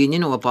to a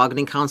union or a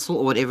bargaining council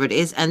or whatever it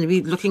is, and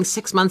we're looking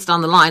 6 months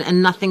down the line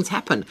and nothing's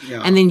happened.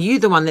 Yeah. And then you're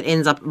the one that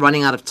ends up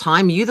running out of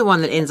time. You're the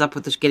one that ends up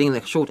with getting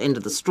the short end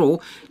of the straw.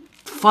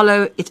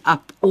 Follow it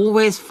up.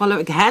 Always follow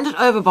it. Hand it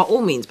over by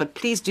all means, but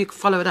please do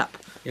follow it up.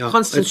 Yeah,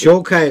 Constantly. it's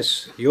your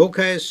case. Your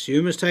case.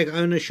 You must take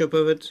ownership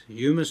of it.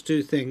 You must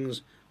do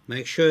things.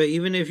 Make sure,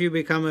 even if you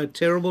become a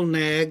terrible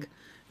nag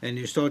and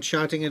you start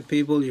shouting at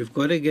people, you've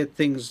got to get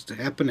things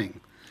happening.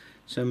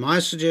 So my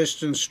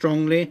suggestion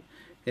strongly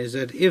is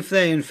that if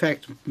they in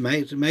fact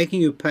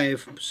making you pay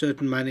for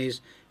certain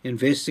monies,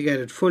 investigate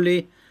it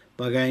fully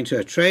by going to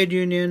a trade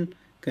union,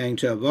 going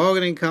to a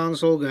bargaining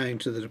council, going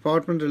to the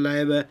Department of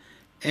Labour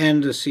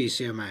and the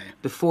CCMA.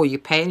 Before you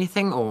pay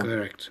anything, or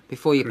Correct.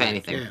 before you pay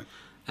Correct, anything? yeah.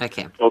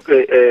 Okay.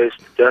 Okay,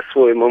 just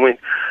for a moment,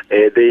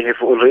 they have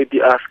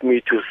already asked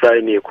me to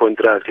sign a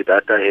contract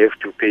that I have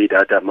to pay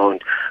that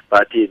amount.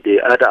 But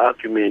the other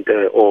argument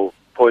or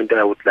point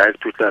I would like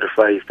to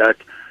clarify is that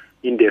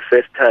in the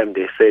first time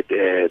they said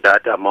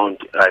that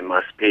amount I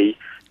must pay,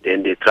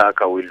 then the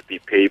trucker will be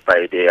paid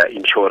by their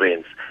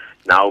insurance.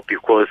 Now,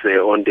 because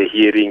on the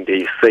hearing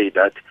they say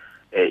that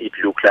it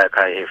looked like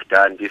I have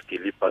done this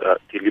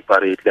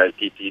deliberately, I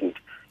didn't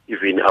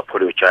even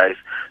apologize.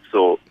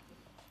 So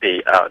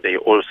they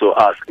also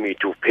asked me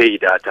to pay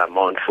that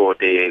amount for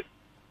the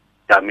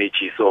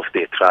damages of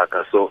the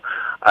trucker. So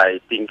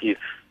I think it's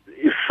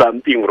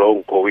something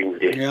wrong going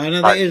there. Yeah,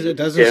 no, there is. It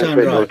doesn't Thanks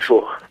sound a lot right.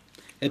 for-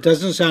 It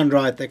doesn't sound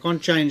right. They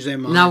can't change their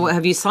mind. Now,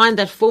 have you signed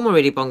that form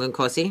already,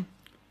 Bongankosi?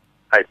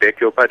 I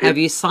beg your pardon? Have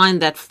you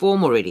signed that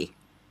form already?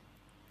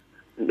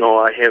 No,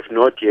 I have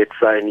not yet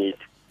signed it.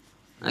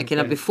 Okay,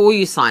 now before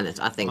you sign it,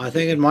 I think. I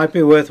think it might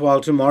be worthwhile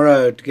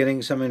tomorrow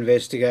getting some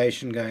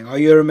investigation going. Are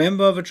you a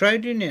member of a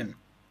trade union?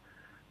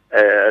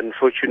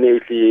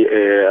 Unfortunately,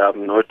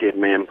 I'm not a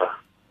member.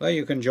 Well,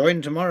 you can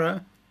join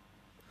tomorrow.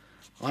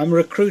 I'm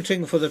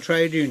recruiting for the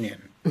trade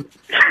union.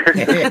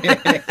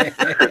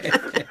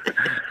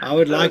 I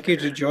would like you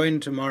to join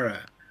tomorrow.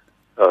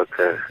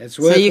 Okay. It's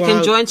So worthwhile. you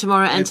can join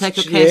tomorrow and take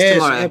your case yes,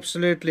 tomorrow.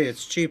 Absolutely.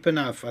 It's cheap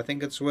enough. I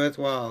think it's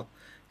worthwhile.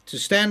 To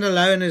stand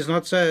alone is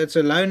not so. It's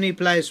a lonely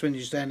place when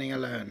you're standing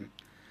alone.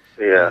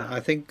 Yeah. I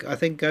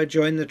think go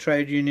join the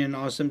trade union.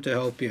 Ask them to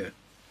help you.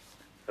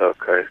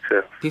 Okay.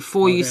 So,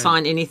 Before you Okay.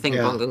 sign anything,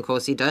 Yeah.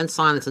 Bongankosi, don't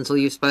sign it until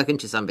you've spoken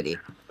to somebody.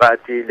 but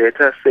let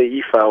us say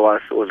if I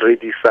was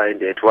already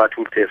signed it, what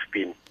would have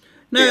been?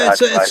 No, the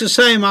it's advice? the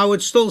same. I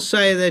would still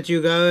say that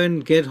you go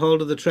and get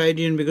hold of the trade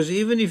union, because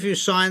even if you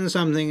sign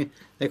something,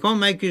 they can't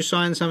make you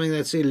sign something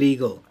that's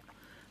illegal.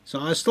 So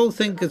I still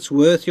think it's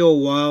worth your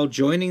while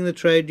joining the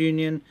trade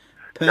union,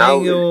 paying Now-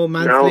 your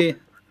monthly. and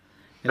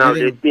Now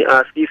letting- let me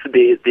ask if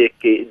they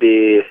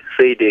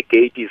say the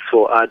gate is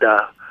for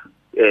other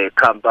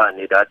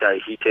company that I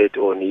hit it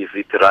on. Is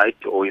it right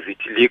or is it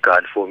illegal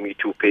for me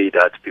to pay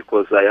that?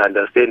 Because I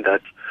understand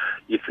that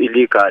it's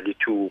illegal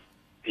to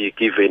be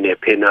given a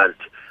penalty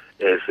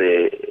as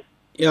a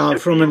Yeah,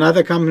 from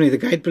another company. The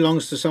gate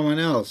belongs to someone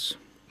else.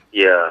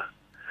 yeah.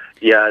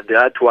 Yeah,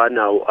 that one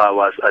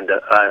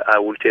I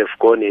would have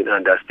gone and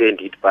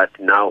understand it, but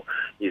now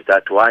is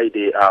that why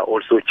they are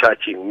also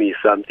charging me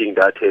something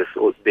that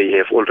they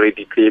have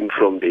already claimed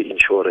from the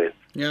insurance.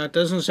 Yeah, it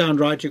doesn't sound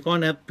right. You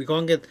can't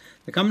get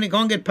the company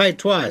can't get paid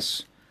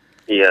twice,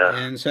 Yeah,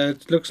 and so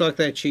it looks like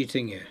they're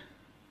cheating you.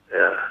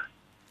 yeah.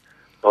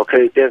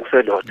 Okay, thanks a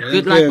lot.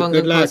 Good Thank luck, you.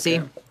 Good luck.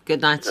 Bongankosi.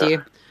 Good night to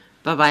you.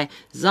 Bye-bye.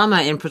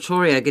 Zama in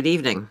Pretoria, good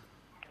evening.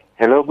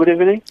 Hello, good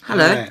evening.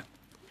 Hello. Yeah.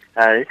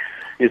 Hi.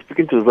 You're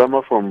speaking to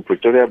Zama from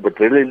Pretoria, but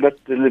really not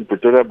really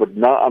Pretoria, but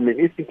now I'm in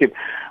Eastern Cape.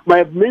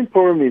 My main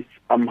problem is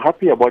I'm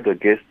happy about the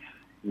guest.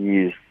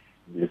 He's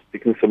been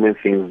speaking so many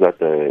things that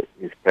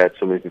inspired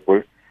so many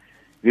people.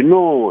 You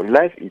know,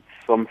 life is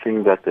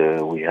something that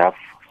we have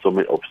so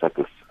many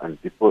obstacles, and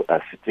people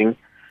are sitting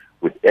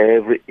with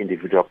every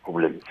individual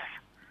problems.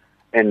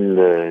 And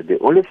the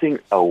only thing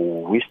I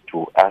wish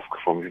to ask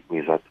from people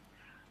is that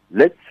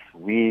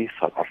we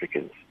South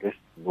Africans, let's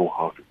know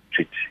how to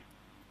treat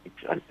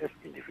each and every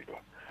individual.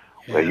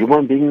 We're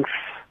human beings.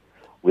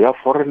 We are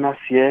foreigners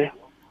here,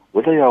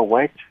 whether you are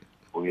white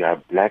or you are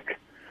black,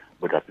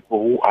 but there are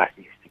people who are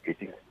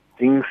instigating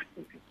things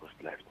in people's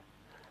lives.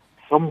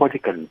 Somebody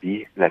can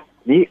be, like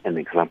me, an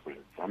example.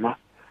 Sama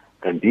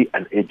can be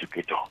an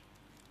educator,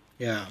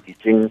 Yeah.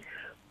 teaching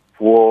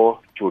poor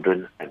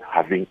children and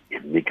having a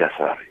mega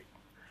salary.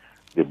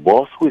 The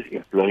boss who is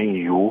employing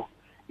you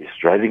is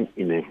driving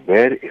in a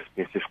very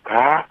expensive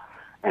car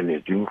and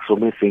is doing so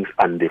many things,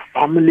 and the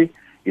family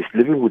is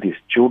living with his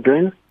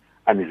children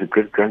and his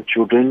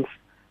great-grandchildren,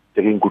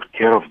 taking good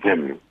care of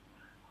them.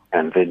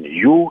 And then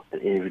you, an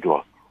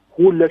individual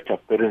who left your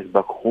parents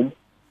back home,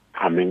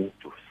 coming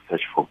to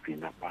search for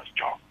greener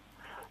pasture.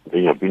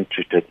 Then you're being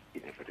treated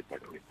in a very bad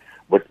way.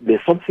 But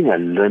there's something I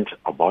learned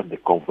about the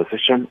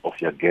conversation of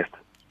your guest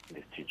in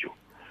the studio.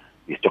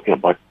 He's talking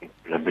about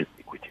Employment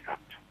Equity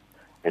Act.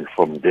 And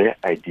from there,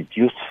 I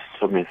deduced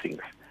so many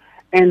things.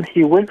 And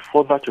he went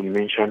further to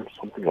mention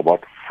something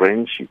about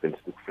French. You can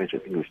speak French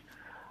and English.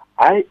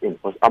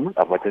 I'm not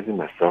advertising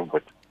myself,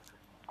 but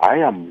I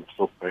am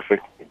so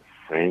perfect in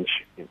French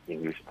and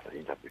English as an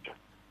interpreter.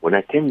 When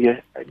I came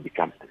here, I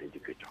became an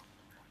educator.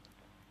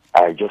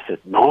 I just said,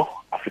 no,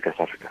 Africa is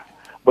Africa.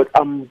 But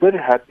I'm very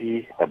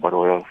happy about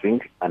what I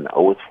think, and I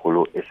always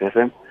follow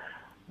SFM.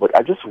 But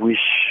I just wish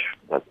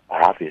that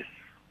I have this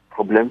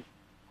problem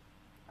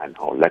and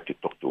I would like to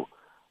talk to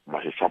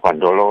Masha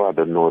Chapandolo. I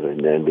don't know,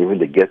 and then even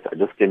the guests. I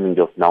just came in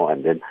just now,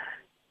 and then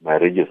my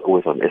radio is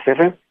always on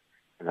SFM,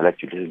 and I like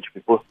to listen to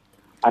people.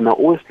 And I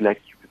always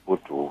like you people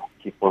to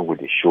keep on with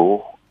the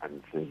show,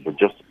 and but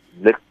just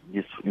let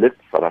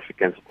South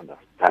Africans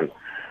understand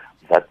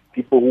that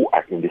people who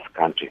are in this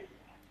country,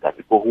 that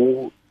people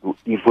who do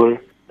evil,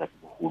 that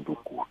people who do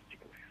good.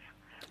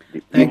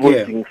 The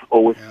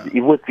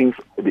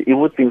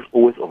evil things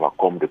always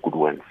overcome the good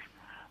ones.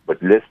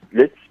 But let's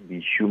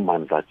be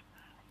human. That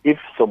if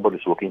somebody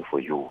is working for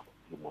you,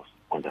 you must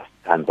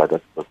understand that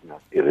that person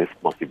has a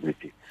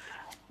responsibility.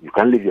 You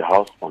can't leave your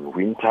house on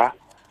winter,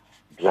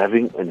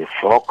 driving in a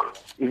fog.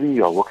 Even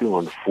you are working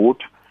on food,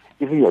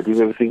 even you are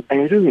doing everything, and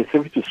you're doing a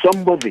service to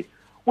somebody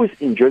who is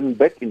enjoying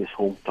back in his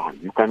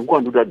hometown. You can go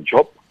and do that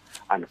job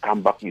and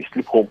come back. You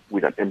sleep home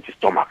with an empty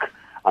stomach,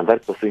 and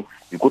that person,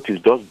 you go to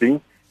his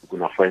dustbin, you're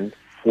gonna find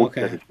food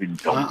that has been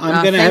done.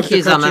 I'm going to have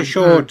to cut you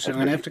short. I'm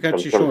going to have to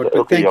cut you short,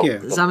 but thank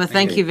you. Zama,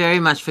 thank you very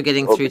much for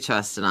getting through to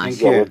us tonight.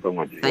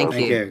 Thank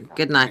you. you.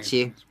 Good night to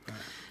you.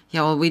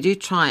 Yeah, well, we do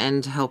try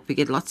and help. We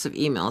get lots of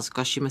emails.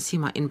 Gosh, you must see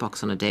my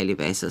inbox on a daily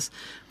basis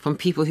from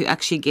people who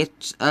actually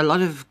get a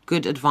lot of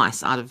good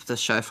advice out of the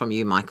show from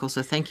you, Michael.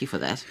 So thank you for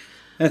that.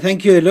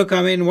 Thank you. Look,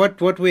 I mean,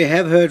 what we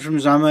have heard from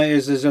Zama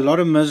is there's a lot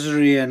of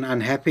misery and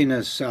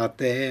unhappiness out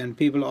there, and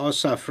people are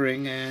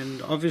suffering,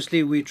 and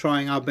obviously we're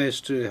trying our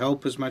best to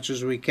help as much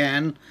as we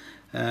can.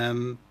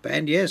 And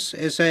yes,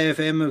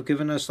 SAFM have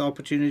given us the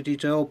opportunity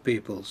to help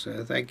people,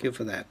 so thank you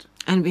for that.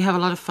 And we have a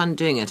lot of fun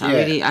doing it.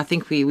 I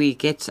think we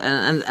get,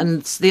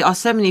 and there are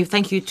so many,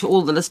 thank you to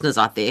all the listeners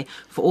out there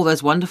for all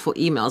those wonderful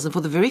emails and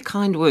for the very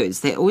kind words.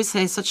 They always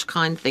say such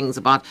kind things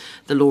about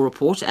the Law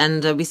Report,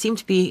 and we seem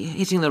to be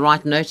hitting the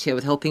right note here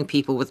with helping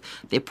people with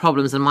their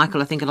problems. And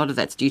Michael, I think a lot of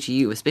that's due to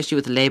you, especially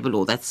with labour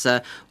law. That's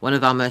one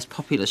of our most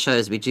popular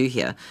shows we do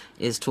here,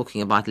 is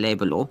talking about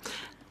labour law.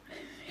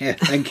 Yeah,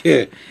 thank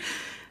you.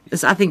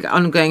 This, I think,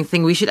 ongoing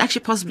thing. We should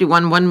actually possibly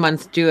one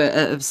month do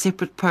a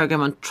separate program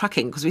on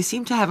trucking, because we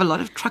seem to have a lot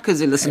of truckers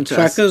who listen to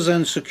us. Truckers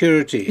and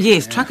security.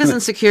 Yes, truckers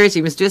and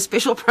security. We must do a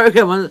special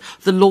program on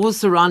the laws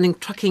surrounding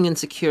trucking and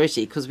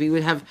security, because we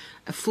would have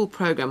a full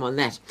program on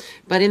that.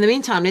 But in the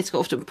meantime, let's go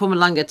off to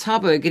Mpumalanga.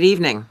 Thabo, good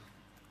evening.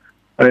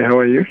 Hi, how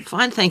are you?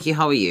 Fine, thank you.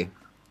 How are you?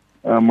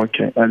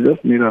 Okay. I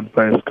just need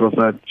advice because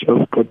I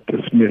just got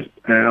dismissed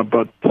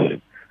about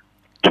 2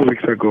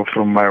 weeks ago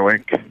from my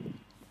work.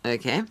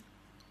 Okay.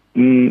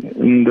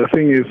 The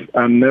thing is,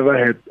 I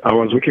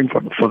was working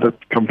for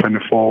that company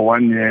for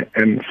 1 year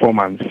and 4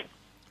 months.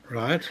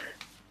 Right.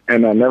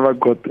 And I never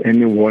got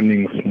any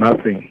warnings,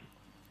 nothing.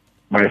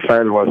 My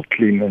file was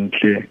clean and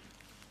clear.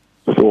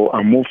 So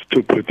I moved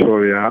to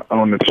Pretoria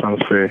on a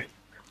transfer.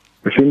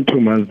 Within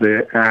 2 months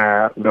there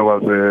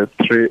was a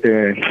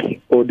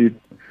audit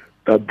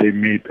that they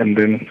made, and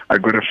then I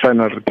got a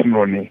final written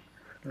warning.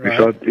 Right.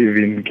 Without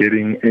even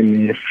getting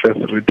any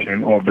first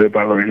written or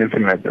verbal or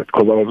anything like that,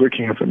 because I was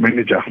working as a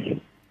manager.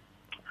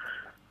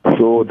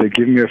 So they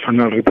gave me a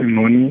final written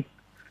warning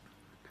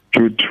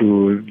due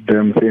to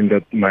them saying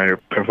that my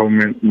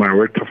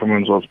work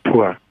performance was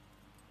poor.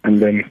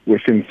 And then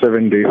within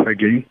 7 days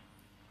again,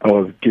 I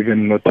was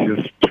given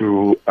notice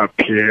to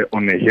appear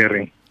on a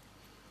hearing.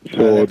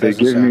 So they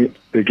gave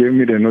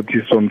me the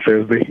notice on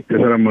Thursday. They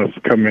said I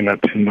must come and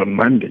attend on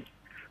Monday.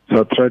 So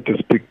I tried to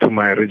speak to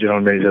my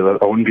regional manager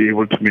that I won't be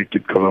able to make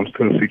it because I'm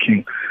still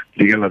seeking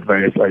legal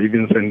advice. I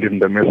even sent him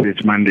the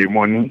message Monday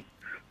morning.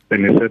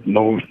 Then he said,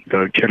 no,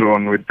 they'll carry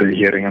on with the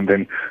hearing. And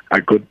then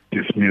I got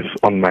dismissed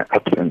on my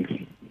absence.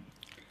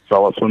 So I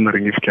was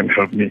wondering if you can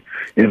help me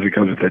in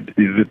regards to that.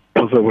 Is it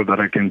possible that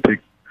I can take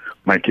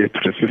my case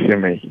to the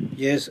CCMA?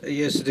 Yes,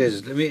 it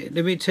is.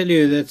 Let me tell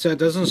you that it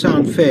doesn't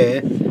sound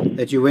fair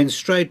that you went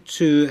straight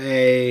to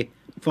a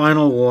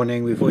final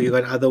warning before you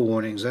got other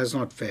warnings. That's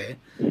not fair.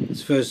 That's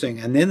the first thing.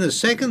 And then the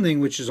second thing,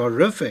 which is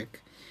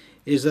horrific,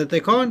 is that they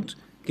can't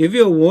give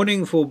you a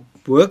warning for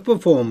work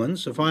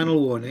performance, a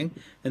final warning,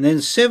 and then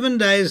 7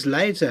 days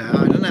later,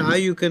 I don't know how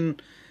you can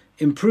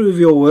improve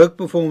your work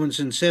performance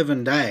in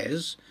 7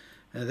 days.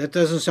 That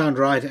doesn't sound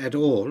right at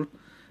all.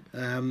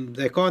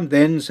 They can't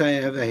then say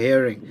have a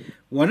hearing.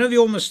 One of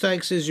your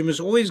mistakes is you must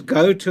always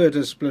go to a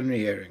disciplinary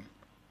hearing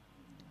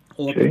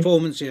or a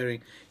performance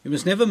hearing. You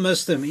must never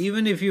miss them,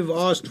 even if you've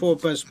asked for a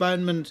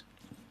postponement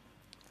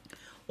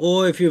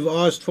or if you've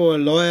asked for a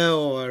lawyer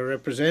or a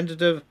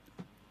representative.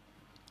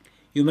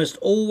 You must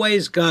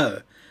always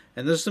go.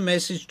 And this is a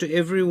message to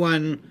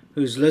everyone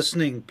who's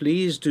listening.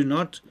 Please do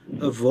not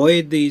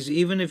avoid these,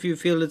 even if you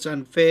feel it's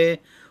unfair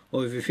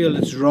or if you feel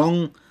it's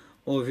wrong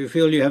or if you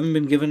feel you haven't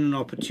been given an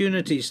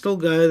opportunity. Still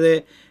go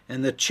there,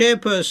 and the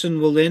chairperson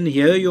will then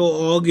hear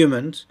your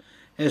argument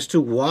as to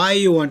why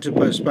you want to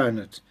postpone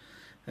it.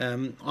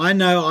 I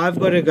know I've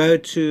got to go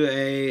to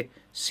a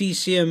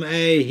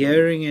CCMA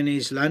hearing in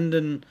East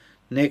London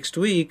next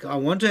week. I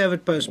want to have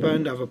it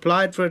postponed. I've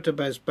applied for it to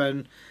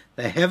postpone.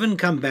 They haven't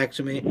come back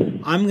to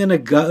me. I'm going to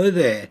go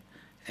there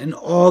and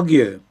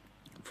argue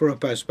for a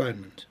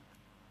postponement.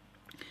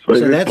 So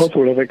is it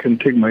possible that I can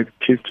take my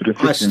case to the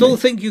CCMA? I still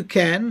think you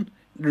can.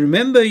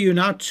 remember, you're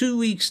now 2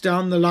 weeks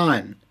down the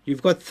line.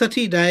 You've got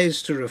 30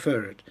 days to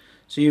refer it.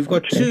 So you've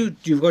got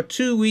you've got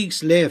 2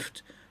 weeks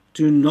left.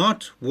 Do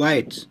not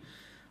wait.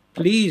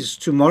 Please,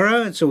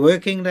 tomorrow, it's a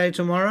working day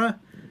tomorrow,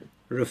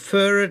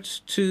 refer it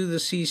to the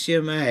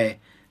CCMA.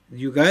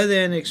 You go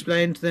there and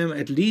explain to them,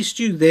 at least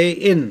you're there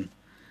in.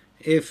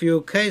 If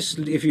you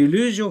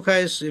lose your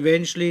case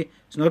eventually,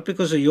 it's not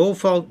because of your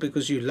fault,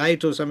 because you're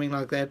late or something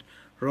like that.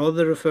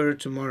 Rather refer it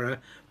tomorrow.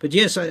 But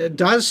yes, it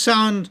does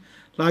sound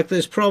like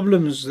there's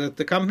problems, that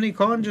the company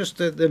can't just,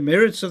 the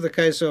merits of the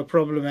case are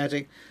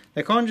problematic.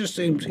 They can't just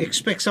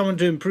expect someone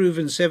to improve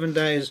in 7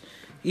 days.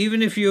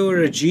 Even if you were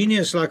a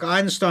genius like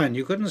Einstein,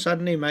 you couldn't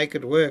suddenly make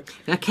it work.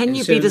 Now, can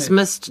you be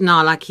dismissed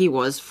now, like he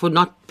was, for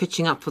not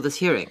pitching up for this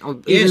hearing? Or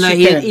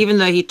Yes, even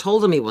though he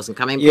told them he wasn't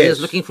coming, but he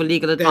was looking for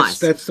legal advice.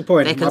 That's the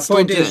point. They can My still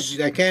point do is it.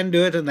 they can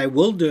do it, and they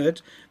will do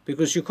it,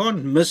 because you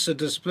can't miss a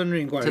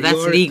disciplinary inquiry. So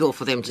that's legal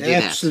for them to do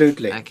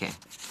Absolutely. that? Okay.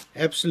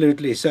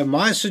 Absolutely. So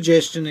my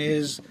suggestion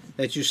is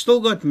that you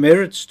still got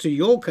merits to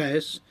your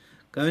case.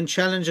 Go and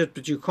challenge it,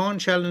 but you can't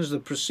challenge the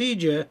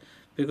procedure,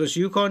 because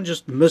you can't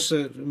just miss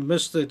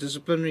the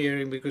disciplinary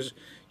hearing because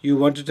you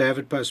wanted to have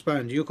it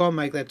postponed. You can't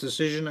make that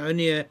decision.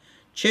 Only a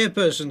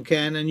chairperson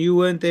can, and you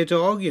weren't there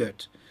to argue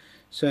it.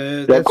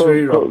 So that's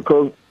very wrong.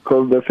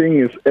 Because the thing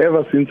is,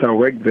 ever since I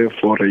worked there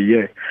for a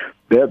year,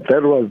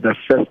 that was the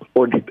first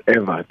audit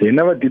ever. They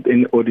never did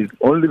any audit.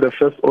 Only the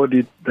first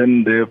audit,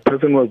 then the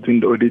person who was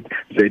doing the audit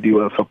said he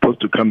was supposed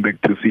to come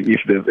back to see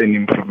if there's any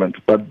improvement.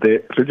 But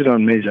the regional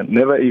manager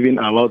never even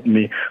allowed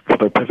me for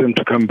the person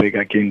to come back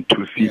again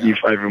to see if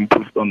I've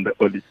improved on the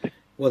audit.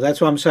 Well,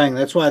 that's what I'm saying.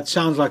 That's why it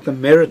sounds like the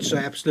merits are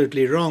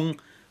absolutely wrong,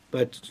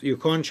 but you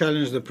can't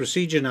challenge the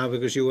procedure now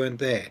because you weren't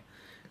there.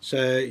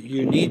 So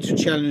you need to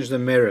challenge the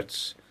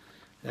merits.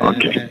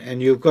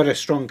 And you've got a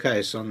strong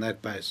case on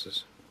that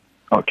basis.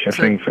 Okay,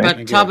 thanks. But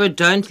Thabo,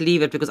 don't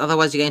leave it, because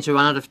otherwise you're going to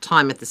run out of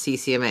time at the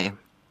CCMA.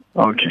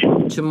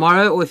 Okay.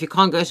 Tomorrow, or if you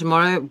can't go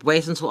tomorrow,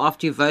 wait until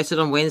after you voted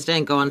on Wednesday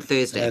and go on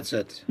Thursday. That's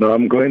it. No,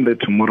 I'm going there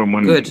tomorrow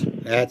morning.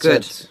 Good. That's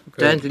Good. it.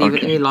 Don't leave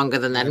it any longer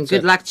than that. And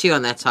good luck to you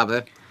on that,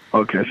 Thabo.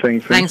 Okay,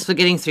 thanks. Thanks for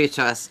getting through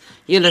to us.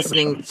 You're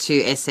listening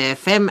to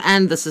SAFM,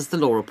 and this is the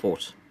Law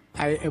Report.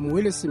 I am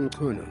Willis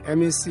Mkhuno,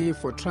 MEC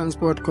for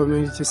Transport,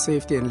 Community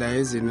Safety and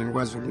Liaison in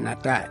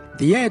KwaZulu-Natal.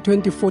 The year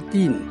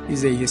 2014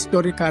 is a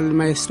historical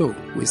milestone.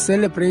 We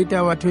celebrate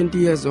our 20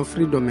 years of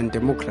freedom and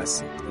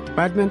democracy. The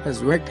department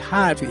has worked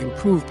hard to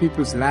improve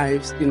people's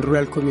lives in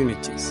rural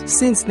communities.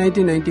 Since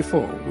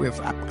 1994, we have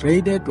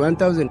upgraded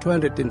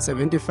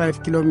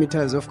 1,275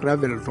 kilometers of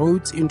gravel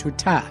roads into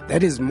tar.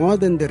 That is more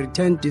than the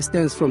return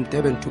distance from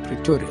Durban to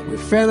Pretoria. We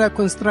further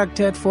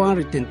constructed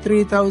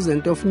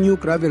 403,000 of new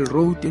gravel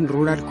road in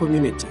rural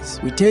communities.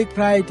 We take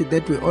pride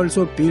that we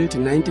also built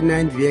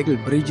 99 vehicle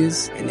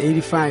bridges and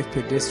 85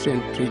 pedestrian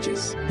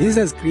bridges. This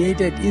has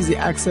created easy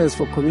access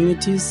for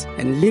communities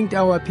and linked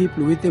our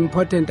people with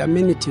important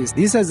amenities.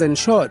 This has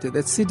ensured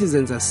that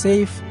citizens are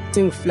safe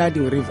in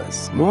flooding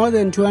rivers. More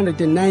than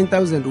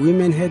 209,000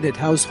 women-headed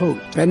households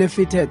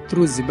benefited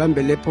through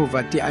Zibambele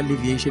Poverty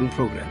Alleviation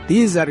Program.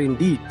 These are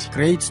indeed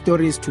great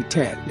stories to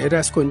tell. Let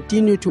us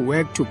continue to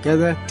work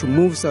together to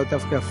move South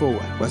Africa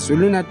forward.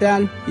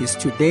 KwaZulu-Natal is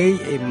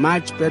today a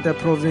much better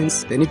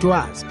province than it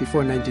was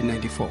before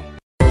 1994.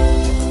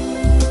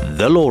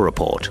 The Law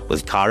Report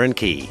with Karen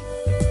Key.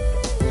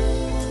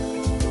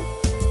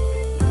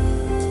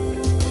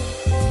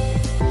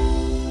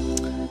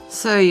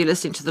 So you're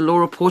listening to the Law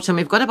Report, and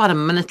we've got about a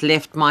minute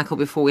left, Michael,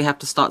 before we have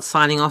to start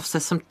signing off. So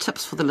some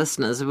tips for the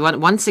listeners.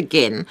 Once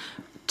again,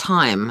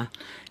 time.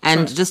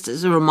 And just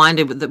as a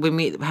reminder, that when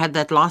we had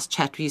that last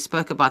chat, we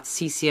spoke about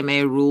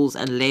CCMA rules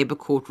and Labour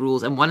Court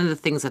rules, and one of the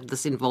things that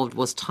this involved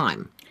was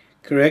time.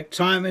 Correct.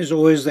 Time is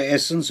always the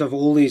essence of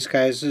all these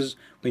cases.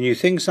 When you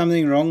think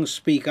something wrong,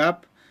 speak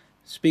up.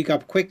 Speak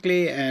up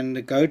quickly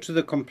and go to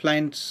the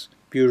complaints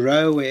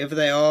bureau, wherever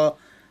they are,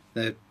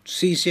 the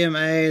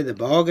CCMA, the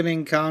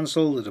Bargaining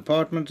Council, the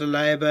Department of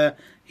Labour,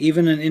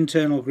 even an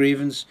internal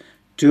grievance.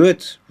 Do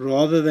it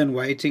rather than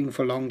waiting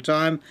for a long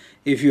time.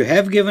 If you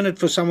have given it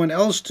for someone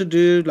else to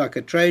do, like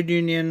a trade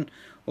union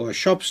or a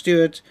shop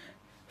steward,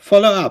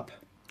 follow up.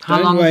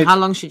 How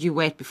long should you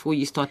wait before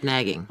you start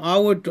nagging? I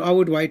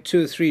would wait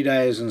 2 or 3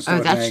 days and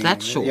start nagging.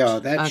 That's short. Yeah,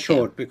 that's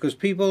short, because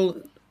people...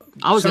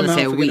 I was going to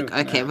say a week.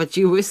 Okay, but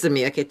you're worse than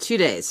me. Okay, 2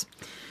 days.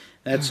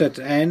 That's it.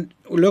 And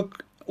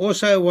look,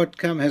 also what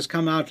has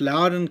come out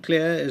loud and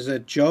clear is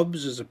that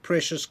jobs is a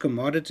precious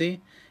commodity.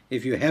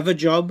 If you have a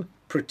job,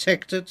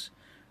 protect it.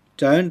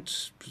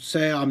 Don't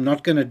say, I'm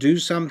not going to do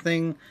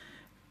something.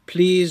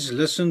 Please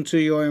listen to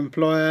your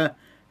employer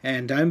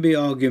and don't be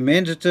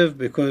argumentative,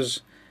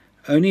 because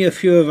only a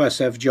few of us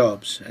have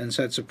jobs. And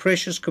so it's a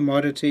precious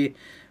commodity.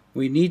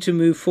 We need to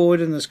move forward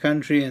in this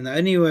country, and the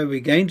only way we're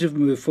going to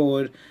move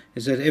forward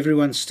is that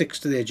everyone sticks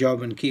to their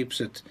job and keeps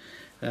it.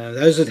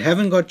 Those that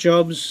haven't got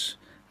jobs,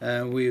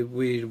 we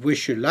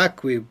wish you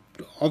luck. We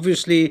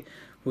obviously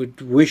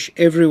would wish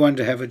everyone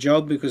to have a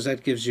job, because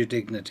that gives you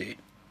dignity.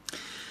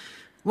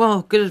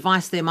 Well, good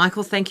advice there,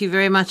 Michael. Thank you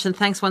very much, and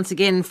thanks once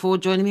again for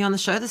joining me on the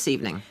show this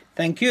evening.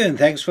 Thank you, and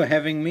thanks for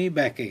having me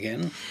back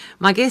again.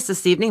 My guest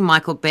this evening,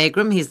 Michael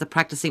Bagram. He's the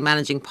practicing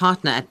managing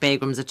partner at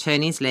Bagram's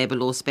Attorneys, Labour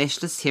Law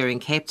Specialists here in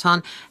Cape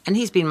Town, and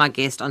he's been my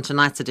guest on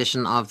tonight's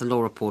edition of the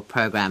Law Report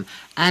programme.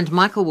 And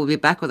Michael will be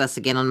back with us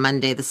again on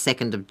Monday, the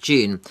 2nd of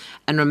June.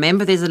 And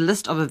remember, there's a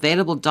list of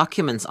available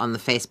documents on the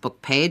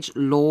Facebook page,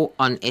 Law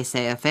on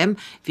SAFM.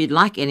 If you'd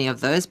like any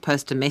of those,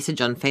 post a message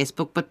on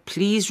Facebook, but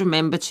please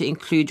remember to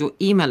include your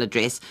email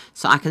address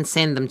so I can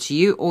send them to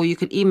you, or you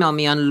could email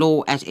me on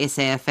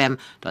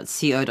law@safm.co.za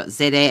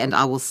and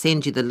I will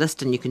send you the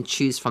list and you can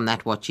choose from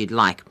that what you'd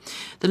like.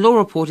 The Law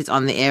Report is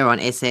on the air on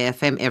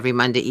SAFM every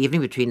Monday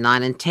evening between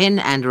 9 and 10,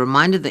 and a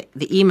reminder that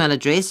the email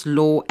address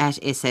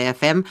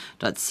law@safm.co.za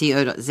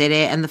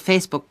and the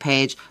Facebook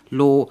page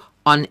Law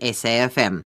on SAFM.